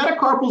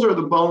 metacarpals are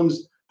the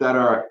bones that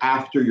are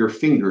after your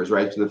fingers,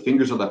 right? So the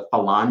fingers are the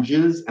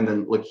phalanges, and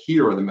then like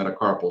here are the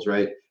metacarpals,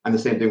 right? And the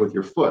same thing with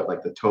your foot,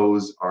 like the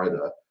toes are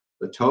the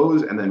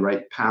toes, and then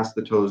right past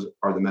the toes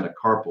are the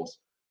metacarpals.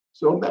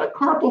 So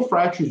metacarpal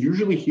fractures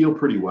usually heal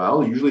pretty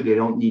well. Usually they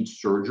don't need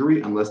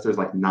surgery unless there's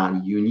like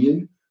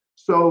non-union.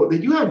 So they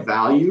do have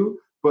value,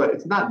 but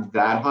it's not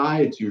that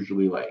high. It's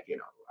usually like,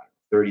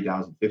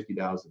 30,000,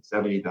 50,000,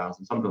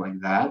 70,000, something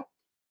like that.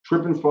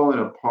 Trip and fall in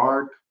a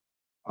park,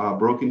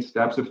 broken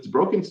steps. If it's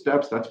broken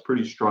steps, that's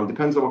pretty strong.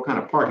 Depends on what kind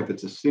of park. If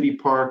it's a city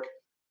park,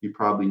 you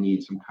probably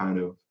need some kind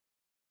of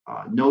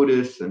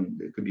notice, and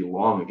it could be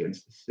long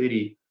against the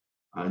city.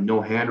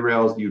 No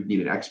handrails, you'd need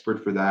an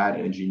expert for that,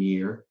 an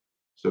engineer.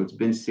 So it's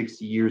been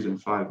 60 years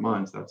and 5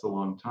 months. That's a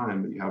long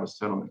time, but you have a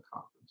settlement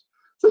conference.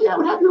 So yeah, I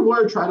would have your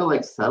lawyer try to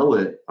like settle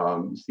it,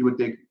 see what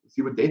they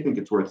think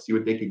it's worth, see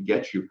what they could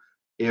get you.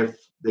 If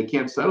they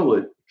can't settle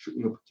it,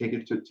 take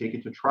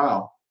it to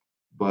trial.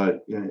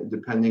 But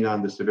depending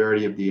on the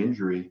severity of the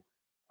injury,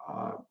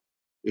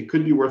 it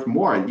could be worth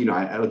more.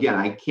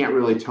 I can't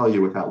really tell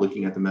you without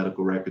looking at the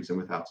medical records and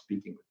without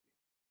speaking with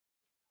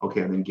you.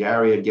 Okay, and then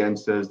Gary again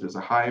says, does a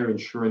higher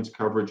insurance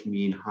coverage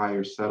mean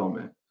higher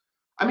settlement?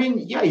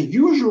 Yeah,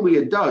 usually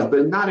it does,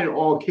 but not in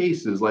all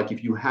cases. Like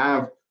if you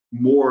have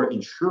more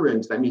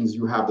insurance, that means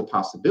you have the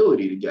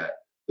possibility to get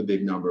the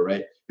big number,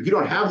 right? If you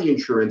don't have the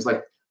insurance,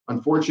 like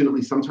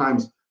unfortunately,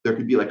 sometimes there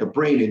could be like a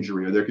brain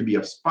injury, or there could be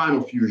a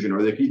spinal fusion,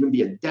 or there could even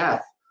be a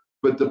death,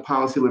 but the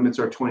policy limits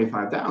are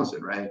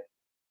 25,000, right?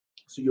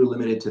 So you're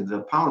limited to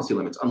the policy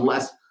limits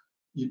unless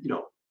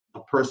a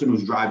person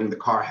who's driving the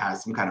car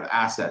has some kind of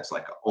assets,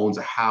 like owns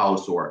a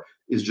house or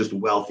is just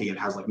wealthy and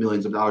has like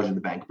millions of dollars in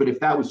the bank. But if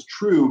that was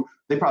true,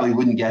 they probably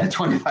wouldn't get a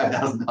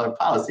 $25,000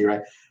 policy,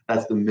 right?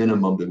 That's the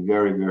minimum, the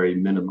very, very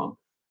minimum.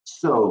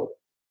 So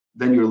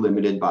then you're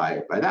limited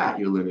by that.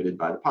 You're limited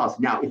by the policy.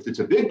 Now, if it's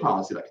a big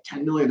policy, like a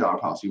 $10 million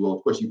policy, well,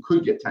 of course, you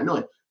could get 10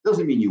 million.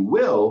 Doesn't mean you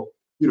will.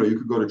 You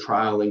could go to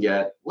trial and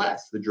get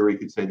less. The jury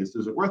could say this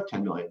isn't worth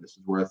 10 million. This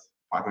is worth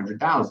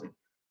 500,000.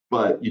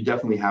 But you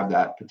definitely have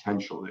that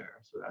potential there.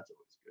 So that's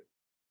always good.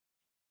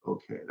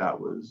 Okay, that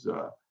was,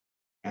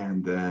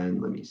 and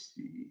then let me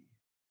see.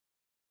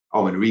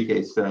 Oh,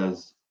 Enrique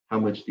says, how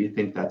much do you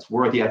think that's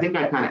worth? Yeah, I think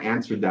I kind of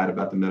answered that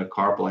about the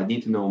metacarpal. I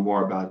need to know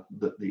more about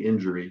the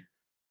injury.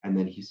 And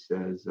then he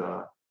says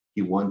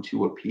he won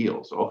 2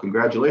 appeals. Oh,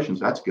 congratulations.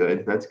 That's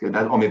good. That's good.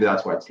 Maybe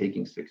that's why it's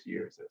taking 6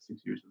 years.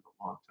 6 years is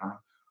a long time.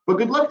 But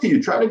good luck to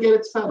you. Try to get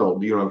it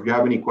settled. If you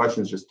have any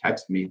questions, just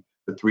text me.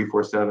 The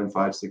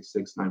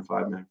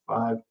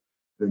 347-566-9595.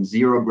 Then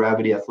Zero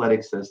Gravity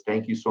Athletics says,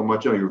 thank you so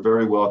much. Oh, you're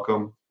very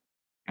welcome.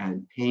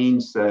 And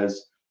Payne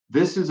says,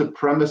 this is a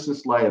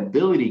premises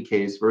liability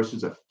case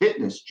versus a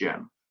fitness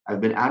gym.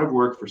 I've been out of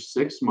work for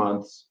 6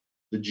 months.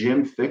 The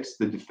gym fixed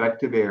the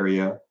defective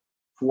area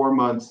 4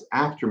 months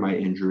after my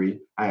injury.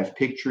 I have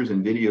pictures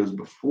and videos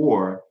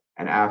before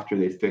and after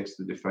they fixed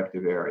the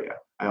defective area.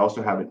 I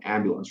also have an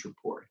ambulance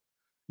report.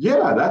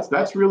 Yeah,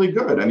 that's really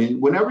good. I mean,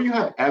 whenever you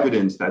have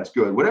evidence, that's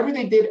good. Whatever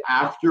they did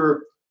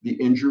after the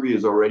injury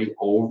is already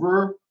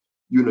over,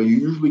 you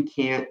usually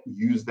can't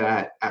use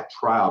that at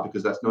trial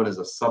because that's known as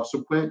a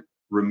subsequent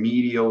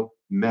remedial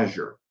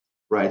measure,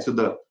 right? So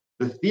the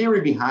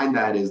theory behind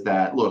that is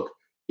that, look,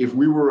 if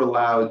we were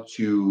allowed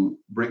to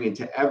bring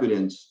into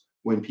evidence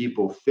when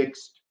people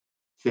fixed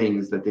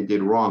things that they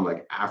did wrong,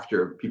 like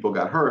after people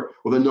got hurt,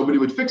 well, then nobody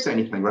would fix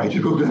anything, right?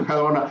 People go,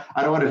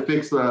 I don't want to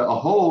fix a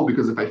hole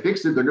because if I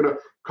fix it, they're going to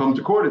come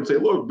to court and say,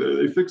 look,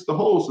 they fixed the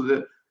hole.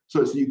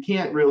 So you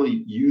can't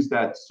really use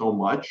that so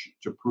much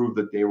to prove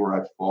that they were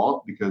at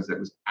fault because it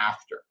was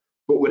after.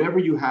 But whatever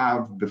you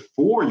have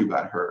before you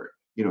got hurt,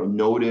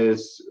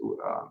 notice,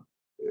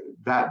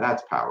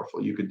 that's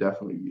powerful. You could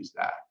definitely use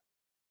that.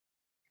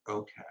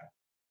 Okay,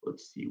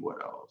 let's see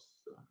what else.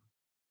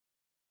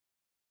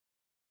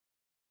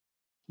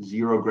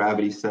 Zero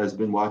Gravity says,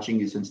 been watching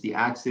you since the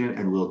accident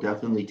and will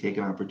definitely take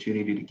an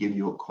opportunity to give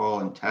you a call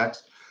and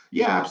text.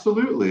 Yeah,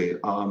 absolutely.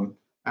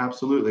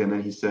 Absolutely. And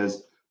then he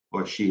says,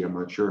 or she, I'm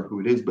not sure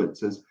who it is, but it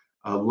says,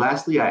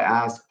 lastly, I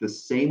asked the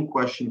same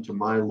question to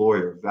my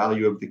lawyer,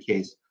 value of the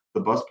case.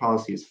 The bus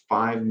policy is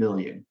 $5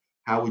 million.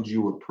 How would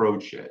you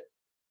approach it?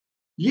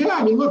 Yeah,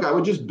 I mean, look, I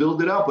would just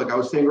build it up. Like I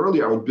was saying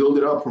earlier, I would build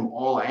it up from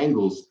all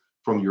angles,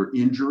 from your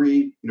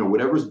injury,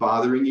 whatever's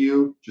bothering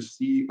you, just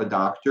see a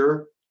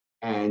doctor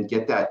and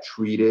get that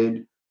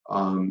treated.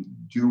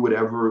 Do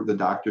whatever the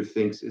doctor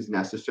thinks is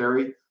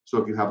necessary.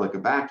 So if you have like a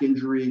back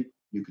injury,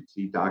 you could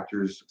see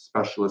doctors,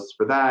 specialists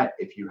for that.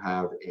 If you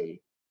have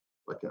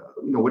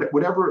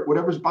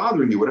whatever's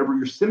bothering you, whatever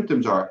your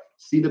symptoms are,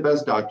 see the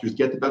best doctors,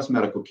 get the best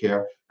medical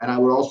care. And I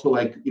would also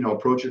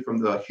approach it from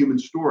the human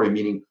story,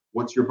 meaning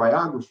what's your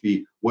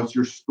biography? What's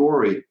your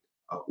story?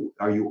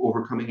 Are you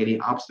overcoming any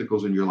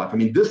obstacles in your life? I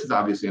mean, this is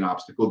obviously an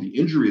obstacle. The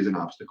injury is an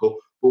obstacle,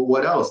 but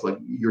what else? Like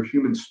your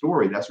human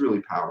story, that's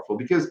really powerful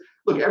because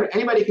look,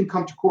 anybody can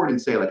come to court and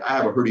say like, I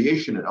have a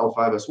herniation at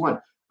L5S1.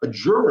 A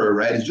juror,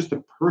 right, is just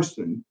a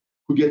person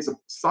who gets a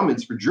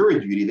summons for jury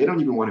duty. They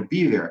don't even want to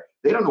be there.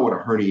 They don't know what a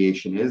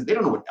herniation is. They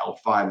don't know what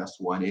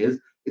L5S1 is.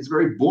 It's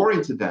very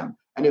boring to them.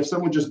 And if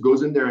someone just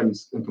goes in there and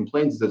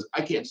complains and says,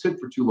 I can't sit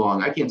for too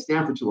long, I can't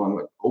stand for too long,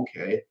 like,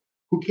 okay,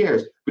 who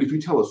cares? But if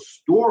you tell a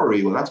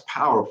story, well, that's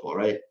powerful,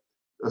 right?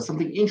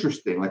 Something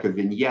interesting, like a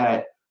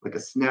vignette, like a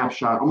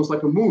snapshot, almost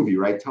like a movie,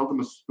 right? Tell them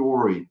a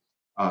story.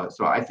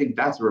 So I think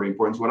that's very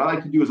important. So what I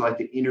like to do is I like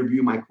to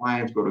interview my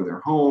clients, go to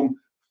their home,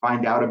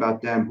 find out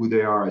about them, who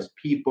they are as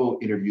people,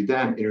 interview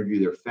them, interview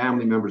their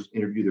family members,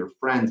 interview their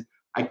friends.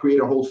 I create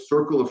a whole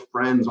circle of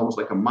friends, almost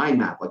like a mind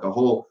map, like a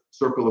whole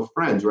circle of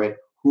friends, right?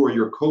 Who are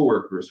your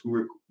coworkers? Who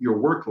are your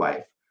work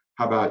life?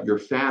 How about your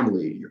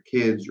family, your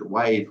kids, your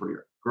wife, or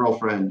your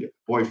girlfriend, your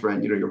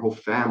boyfriend, your whole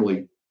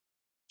family?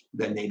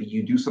 Then maybe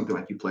you do something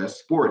like you play a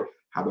sport.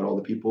 How about all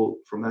the people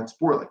from that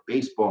sport, like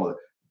baseball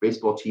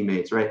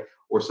teammates, right?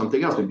 Or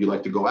something else. Maybe you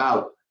like to go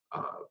out,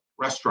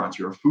 restaurants,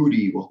 you're a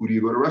foodie. Well, who do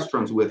you go to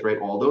restaurants with, right?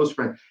 All those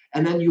friends.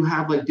 And then you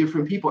have like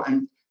different people,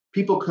 and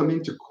people come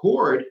into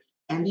court,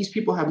 and these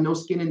people have no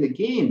skin in the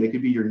game. They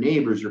could be your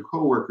neighbors, your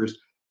coworkers,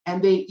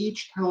 and they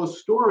each tell a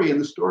story, and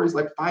the story is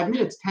like 5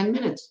 minutes, 10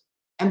 minutes,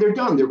 and they're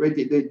done.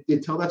 They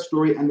tell that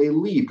story and they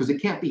leave because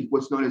it can't be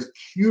what's known as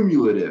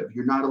cumulative.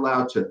 You're not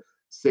allowed to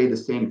say the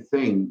same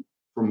thing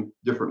from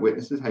different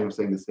witnesses, how you're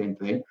saying the same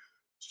thing.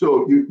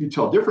 So you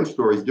tell different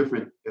stories,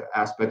 different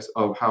aspects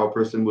of how a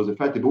person was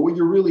affected. But what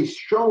you're really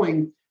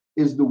showing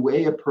is the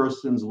way a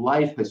person's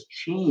life has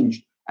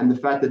changed and the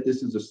fact that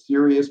this is a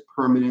serious,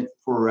 permanent,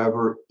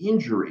 forever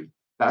injury.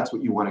 That's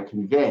what you want to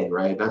convey,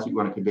 right? That's what you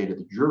want to convey to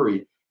the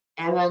jury.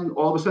 And then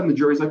all of a sudden the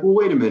jury's like, well,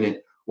 wait a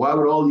minute. Why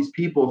would all these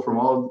people from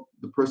all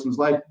the person's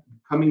life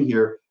coming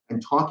here and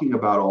talking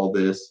about all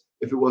this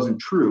if it wasn't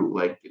true?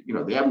 Like,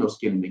 they have no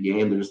skin in the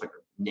game. They're just like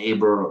a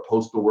neighbor, a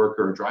postal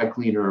worker, a dry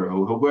cleaner,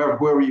 or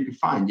whoever you can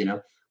find,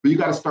 But you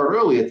got to start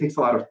early. It takes a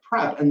lot of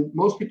prep. And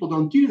most people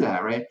don't do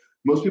that, right?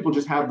 Most people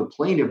just have the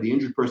plaintiff, the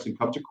injured person,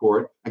 come to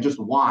court and just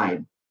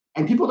whine.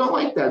 And people don't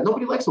like that.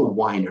 Nobody likes a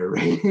whiner,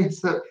 right?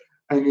 So,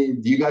 I mean,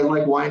 do you guys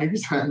like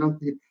whiners? I don't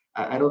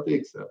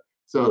think so.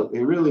 So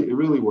it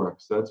really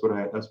works. So that's what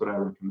I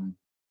recommend.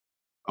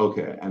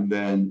 Okay, and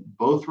then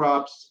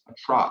Bothrops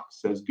Trox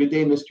says, good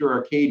day, Mr.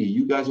 Arkady.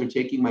 You guys are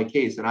taking my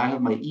case, and I have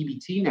my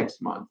EBT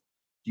next month.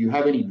 Do you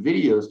have any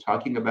videos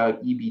talking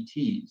about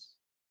EBTs?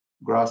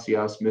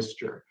 Gracias,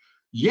 Mr.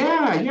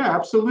 Yeah,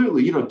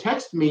 absolutely.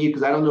 Text me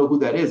because I don't know who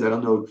that is. I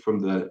don't know from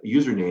the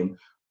username.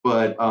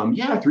 But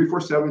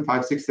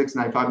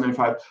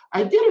 347-566-9595.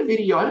 I did a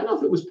video. I don't know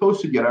if it was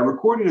posted yet. I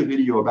recorded a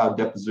video about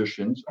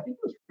depositions. I think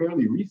it was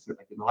fairly recent,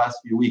 like in the last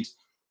few weeks.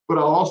 But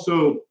I'll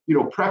also,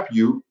 prep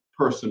you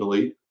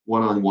personally,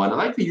 one-on-one. I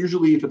like to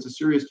usually, if it's a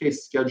serious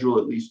case, schedule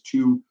at least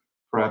 2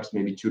 preps,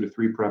 maybe 2 to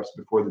 3 preps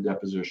before the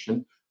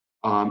deposition.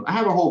 I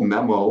have a whole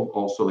memo,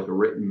 also like a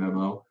written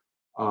memo,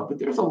 but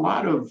there's a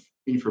lot of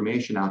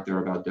information out there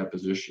about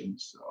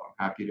depositions, so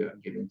I'm happy to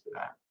get into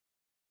that.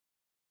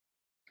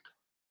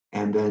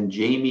 And then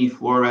Jamie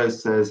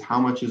Flores says, how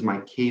much is my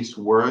case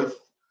worth?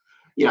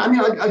 Yeah, I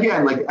mean, like,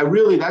 again, like I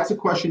really, that's a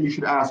question you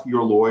should ask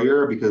your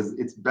lawyer, because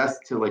it's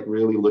best to like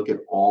really look at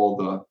all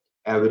the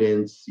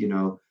evidence.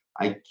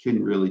 I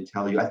couldn't really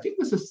tell you. I think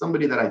this is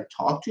somebody that I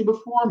talked to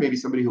before, maybe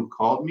somebody who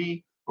called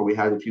me, or we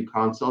had a few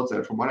consults,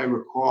 and from what I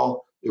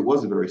recall, it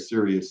was a very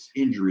serious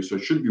injury, so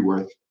it should be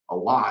worth a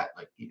lot.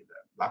 Like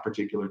that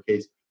particular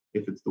case,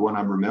 if it's the one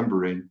I'm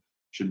remembering,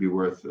 should be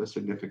worth a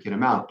significant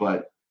amount,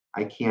 but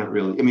I can't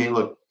really, I mean,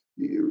 look,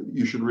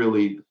 you should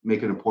really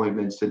make an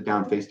appointment, sit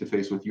down face to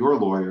face with your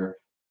lawyer,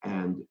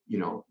 and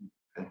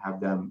and have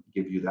them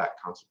give you that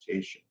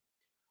consultation.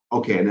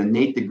 Okay, and then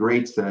Nate the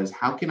Great says,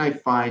 how can I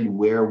find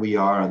where we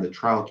are on the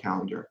trial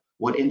calendar?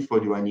 What info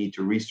do I need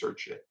to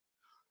research it?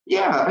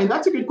 Yeah, I mean,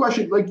 that's a good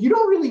question. Like, you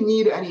don't really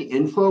need any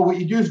info. What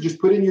you do is just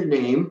put in your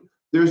name.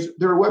 There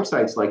are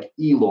websites like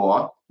ATTY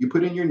LAW. You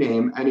put in your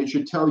name, and it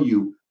should tell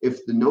you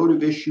if the note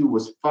of issue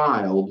was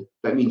filed,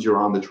 that means you're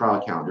on the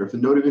trial calendar. If the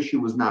note of issue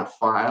was not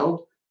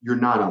filed, you're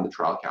not on the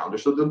trial calendar.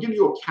 So they'll give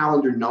you a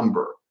calendar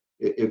number.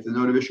 If the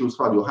note of issue was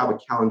filed, you'll have a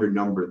calendar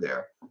number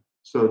there.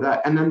 So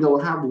that, and then they'll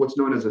have what's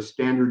known as a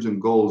standards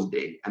and goals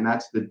date. And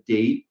that's the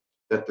date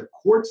that the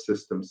court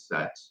system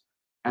sets.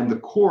 And the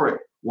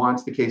court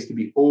wants the case to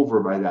be over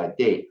by that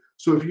date.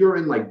 So if you're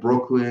in like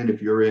Brooklyn,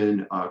 if you're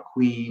in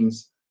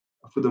Queens,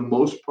 for the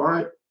most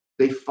part,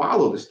 they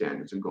follow the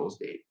standards and goals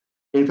date.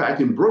 In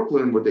fact, in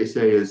Brooklyn, what they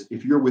say is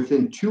if you're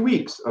within 2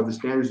 weeks of the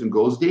standards and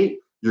goals date,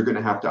 you're going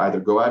to have to either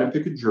go out and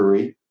pick a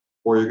jury,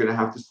 or you're going to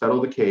have to settle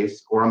the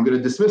case, or I'm going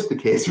to dismiss the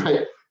case,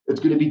 right?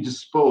 It's going to be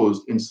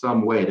disposed in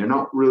some way. They're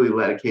not really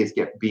let a case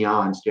get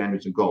beyond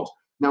standards and goals.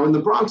 Now, in the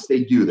Bronx,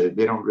 they do that.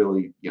 They don't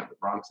really, the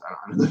Bronx, I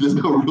don't know, there's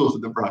no rules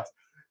in the Bronx.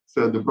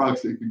 So the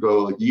Bronx, it could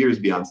go like years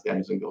beyond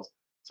standards and goals.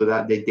 So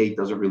that date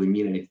doesn't really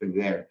mean anything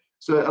there.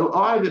 So a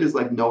lot of it is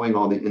like knowing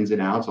all the ins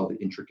and outs, all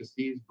the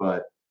intricacies.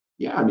 But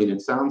yeah, I mean,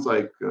 it sounds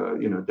like,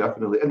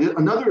 definitely. And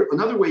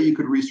another way you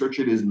could research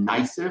it is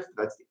NYCEF.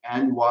 That's the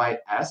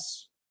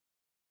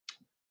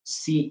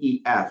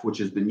NYSCEF, which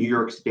is the New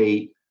York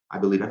State, I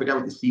believe, I forgot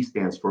what the C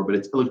stands for, but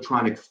it's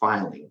electronic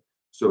filing.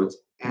 So it's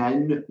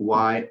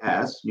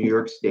NYS, New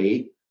York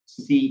State,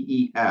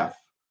 CEF.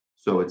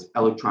 So it's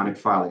electronic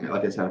filing.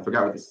 Like I said, I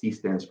forgot what the C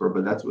stands for,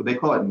 but that's what they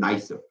call it,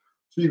 NYCEF.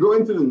 So you go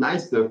into the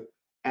NYCEF,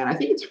 and I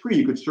think it's free.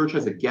 You could search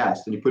as a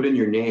guest, and you put in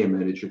your name,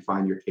 and it should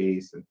find your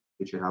case, and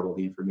it should have all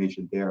the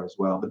information there as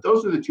well. But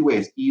those are the two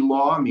ways.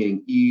 eLaw,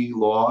 meaning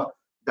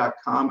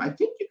elaw.com. I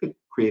think you could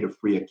create a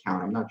free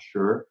account. I'm not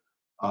sure.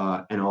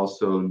 And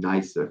also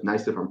NYCEF.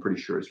 NYCEF, I'm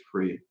pretty sure, is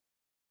free.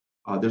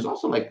 There's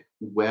also like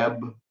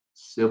Web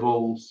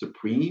Civil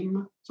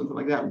Supreme, something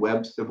like that.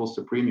 Web Civil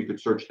Supreme. You could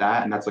search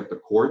that, and that's like the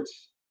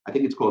courts. I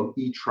think it's called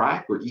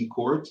eTrack or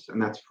eCourts, and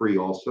that's free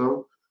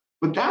also.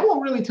 But that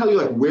won't really tell you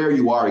like where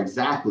you are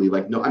exactly.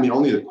 Like, no, I mean,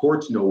 only the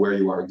courts know where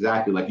you are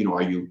exactly. Like,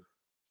 are you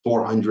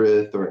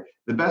 400th? Or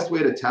the best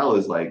way to tell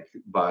is like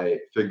by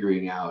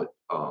figuring out,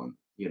 the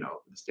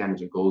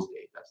standards and goals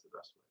date. That's the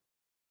best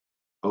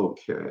way.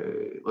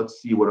 Okay,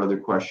 let's see what other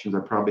questions. I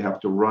probably have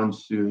to run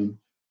soon.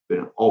 We've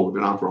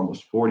been on for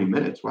almost 40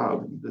 minutes.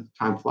 Wow, the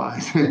time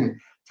flies.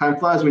 Time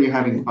flies when you're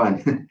having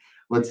fun.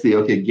 Let's see.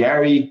 Okay,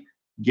 Gary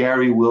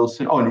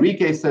Wilson. Oh,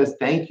 Enrique says,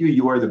 thank you.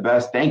 You are the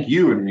best. Thank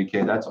you,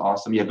 Enrique. That's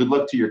awesome. Yeah, good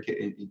luck to your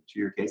case.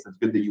 That's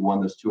good that you won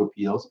those 2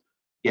 appeals.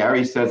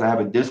 Gary says, I have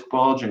a disc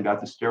bulge and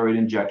got the steroid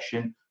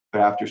injection,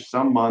 but after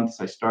some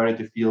months, I started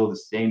to feel the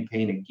same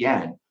pain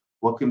again.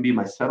 What can be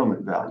my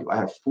settlement value? I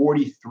have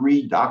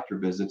 43 doctor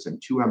visits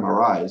and 2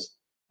 MRIs.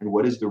 And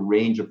what is the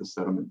range of the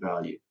settlement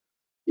value?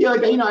 Yeah, I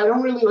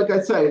don't really, like I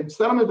said,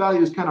 settlement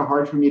value is kind of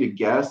hard for me to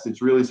guess.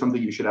 It's really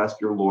something you should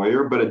ask your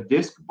lawyer. But a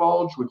disc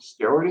bulge with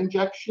steroid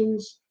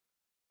injections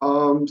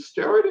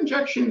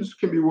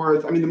can be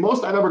worth, the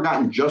most I've ever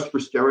gotten just for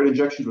steroid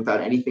injections without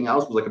anything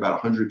else was like about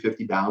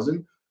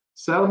 150,000.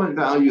 Settlement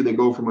value, they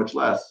go for much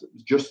less.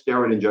 Just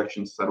steroid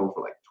injections settle for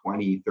like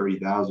 20,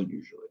 30,000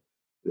 usually.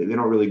 They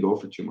don't really go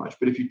for too much.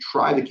 But if you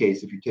try the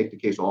case, if you take the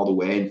case all the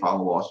way and file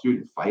a lawsuit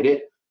and fight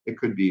it, it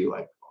could be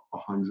like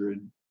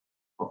 100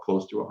 or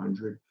close to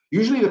 100.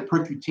 Usually the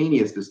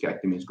percutaneous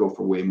discectomies go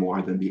for way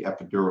more than the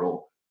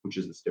epidural, which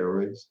is the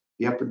steroids.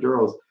 The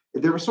epidurals,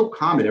 they were so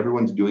common,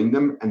 everyone's doing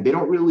them, and they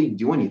don't really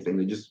do anything.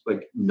 They just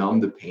like numb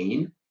the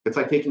pain. It's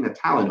like taking a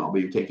Tylenol, but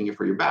you're taking it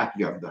for your back.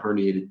 You have the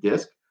herniated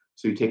disc.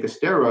 So you take a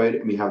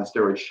steroid and you have the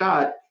steroid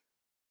shot,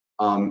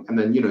 and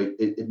then,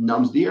 it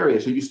numbs the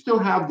area. So you still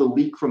have the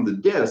leak from the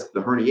disc,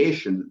 the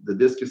herniation. The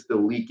disc is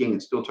still leaking.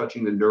 It's still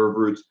touching the nerve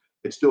roots.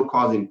 It's still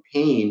causing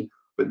pain,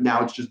 but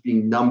now it's just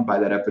being numbed by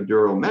that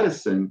epidural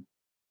medicine.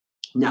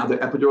 Now the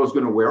epidural is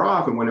going to wear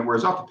off, and when it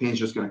wears off, the pain is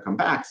just going to come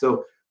back.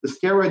 So the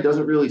steroid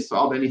doesn't really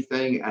solve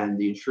anything, and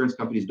the insurance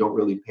companies don't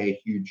really pay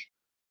huge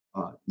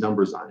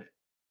numbers on it.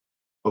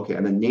 Okay,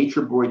 and then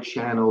Nature Boy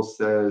Channel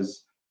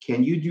says,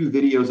 Can you do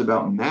videos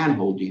about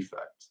manhole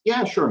defects?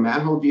 Yeah, sure.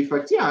 Manhole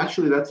defects. Yeah,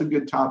 actually, that's a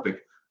good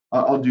topic.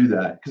 I'll do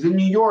that. Because in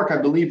New York, I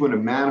believe when a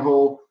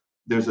manhole,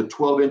 there's a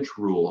 12-inch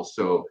rule.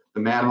 So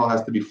the manhole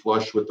has to be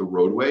flush with the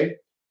roadway.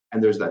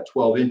 And there's that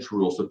 12-inch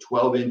rule. So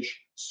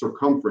 12-inch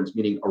circumference,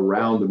 meaning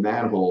around the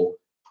manhole,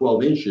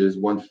 12 inches,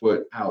 1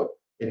 foot out,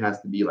 it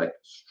has to be like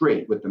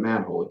straight with the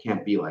manhole. It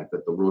can't be like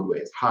that the roadway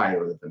is high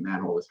or that the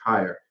manhole is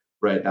higher,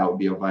 right? That would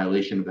be a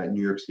violation of that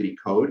New York City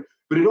code.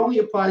 But it only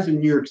applies in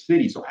New York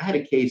City. So I had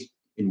a case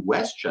in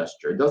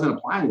Westchester. It doesn't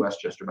apply in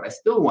Westchester, but I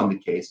still won the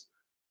case.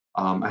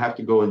 I have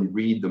to go and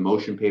read the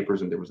motion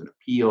papers, and there was an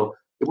appeal.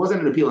 It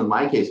wasn't an appeal in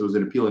my case. It was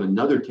an appeal in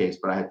another case,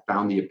 but I had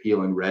found the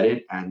appeal and read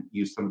it and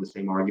used some of the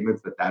same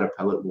arguments that that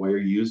appellate lawyer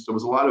used. So it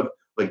was a lot of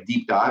like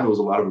deep dive. It was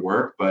a lot of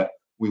work, but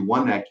we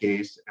won that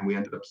case and we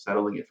ended up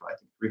settling it for, I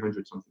think,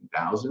 300 something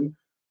thousand.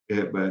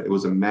 But it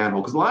was a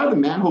manhole. Because a lot of the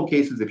manhole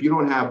cases, if you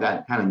don't have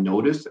that kind of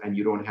notice and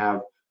you don't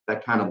have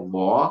that kind of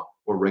law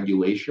or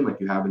regulation like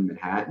you have in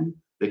Manhattan,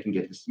 they can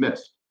get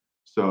dismissed.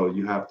 So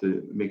you have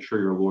to make sure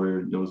your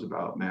lawyer knows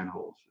about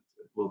manholes.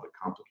 It's a little bit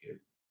complicated.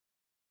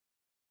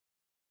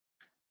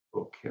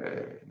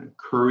 Okay. And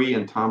Curry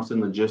and Thompson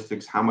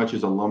Logistics, how much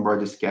is a lumbar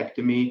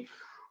discectomy?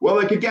 Well,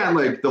 like again,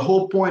 like the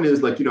whole point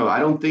is like, I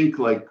don't think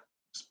like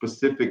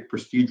specific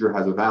procedure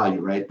has a value,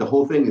 right? The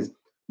whole thing is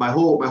my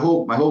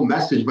whole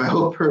message, my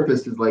whole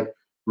purpose is like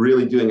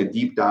really doing a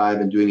deep dive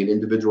and doing an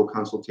individual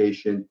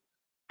consultation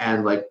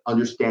and like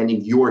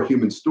understanding your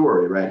human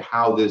story, right?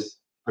 How this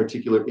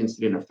particular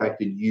incident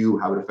affected you,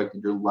 how it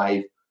affected your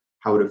life,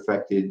 how it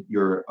affected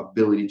your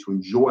ability to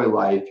enjoy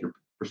life, your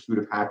pursuit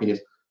of happiness.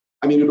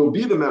 I mean, it'll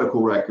be the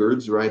medical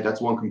records, right?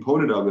 That's one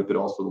component of it, but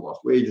also the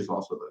lost wages,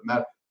 also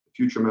the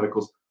future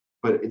medicals.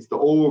 But it's the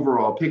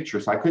overall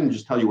picture. So I couldn't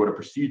just tell you what a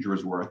procedure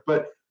is worth.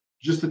 But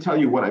just to tell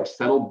you what I've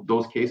settled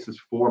those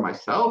cases for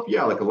myself,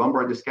 yeah, like a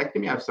lumbar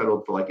discectomy, I've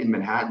settled for like in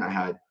Manhattan, I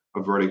had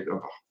a verdict of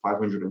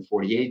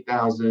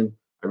 548,000.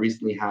 I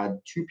recently had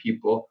two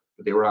people,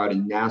 but they were out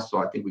in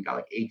Nassau. I think we got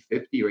like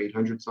 850 or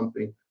 800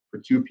 something for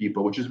two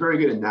people, which is very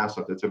good in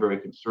Nassau. That's a very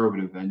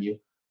conservative venue.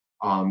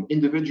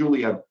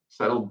 Individually, I've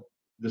settled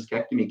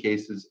discectomy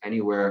cases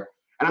anywhere.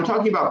 And I'm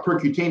talking about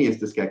percutaneous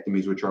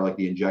discectomies, which are like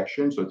the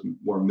injection. So it's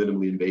more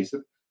minimally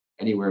invasive,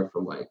 anywhere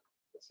from like,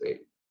 let's say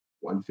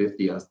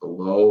 150 as the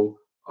low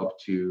up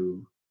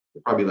to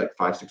probably like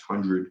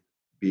 500-600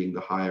 being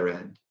the higher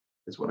end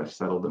is what I've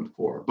settled them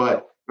for.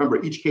 But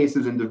remember, each case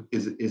is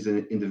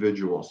an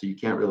individual. So you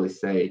can't really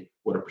say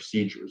what a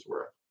procedure is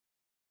worth.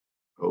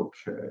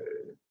 Okay.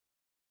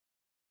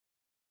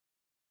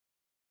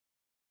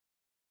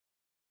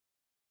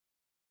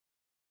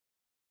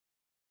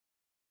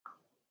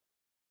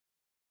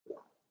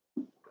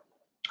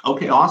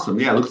 Okay, awesome.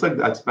 Yeah, looks like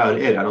that's about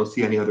it. I don't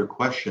see any other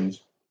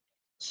questions.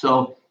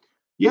 So,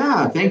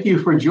 yeah, thank you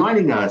for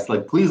joining us.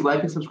 Like, please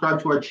like and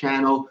subscribe to our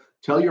channel.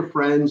 Tell your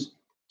friends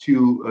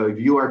to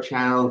view our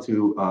channel,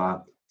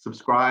 to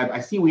subscribe.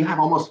 I see we have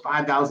almost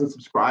 5,000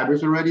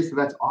 subscribers already, so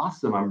that's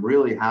awesome. I'm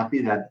really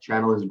happy that the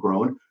channel has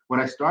grown.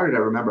 When I started, I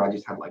remember I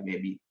just had like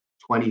maybe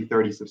 20,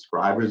 30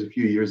 subscribers a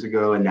few years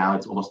ago, and now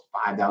it's almost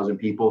 5,000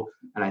 people.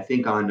 And I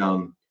think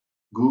on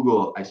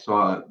Google, I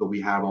saw that we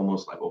have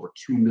almost like over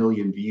 2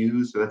 million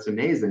views. So that's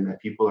amazing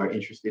that people are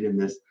interested in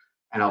this.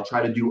 And I'll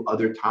try to do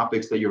other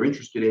topics that you're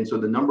interested in. So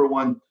the number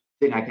one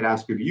thing I could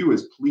ask of you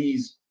is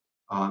please,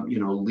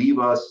 leave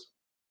us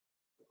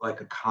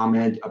like a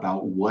comment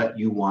about what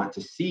you want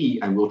to see,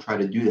 and we'll try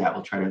to do that.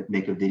 We'll try to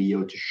make a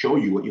video to show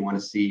you what you want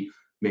to see,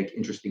 make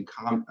interesting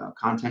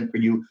content for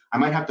you. I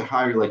might have to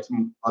hire like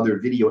some other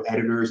video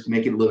editors to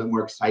make it a little bit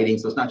more exciting.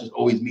 So it's not just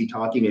always me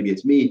talking. Maybe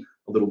it's me,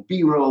 a little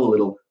B-roll, a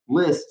little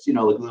lists, like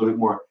a little bit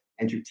more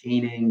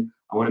entertaining.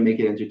 I want to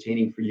make it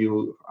entertaining for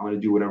you. I want to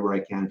do whatever I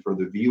can for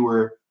the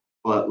viewer.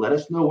 But let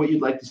us know what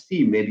you'd like to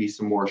see. Maybe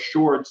some more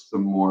shorts,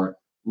 some more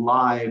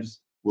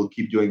lives. We'll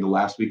keep doing the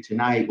last week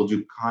tonight. We'll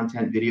do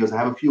content videos. I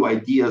have a few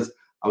ideas.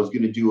 I was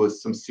going to do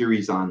some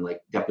series on like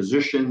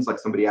depositions, like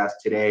somebody asked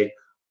today,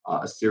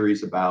 a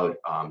series about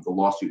the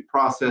lawsuit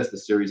process, the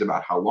series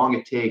about how long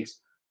it takes,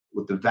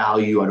 with the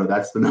value. I know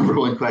that's the number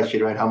one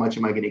question, right? How much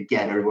am I going to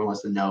get? Everyone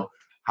wants to know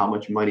how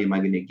much money am I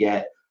going to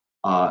get?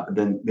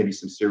 Then maybe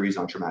some series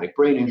on traumatic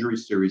brain injury,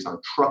 series on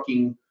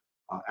trucking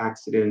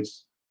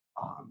accidents,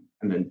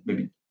 and then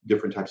maybe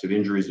different types of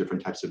injuries,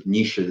 different types of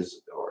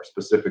niches or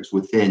specifics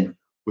within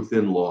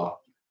law.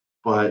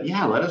 But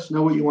yeah, let us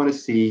know what you want to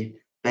see.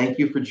 Thank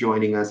you for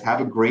joining us.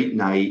 Have a great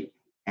night,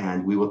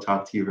 and we will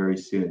talk to you very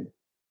soon.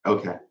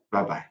 Okay,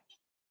 bye-bye.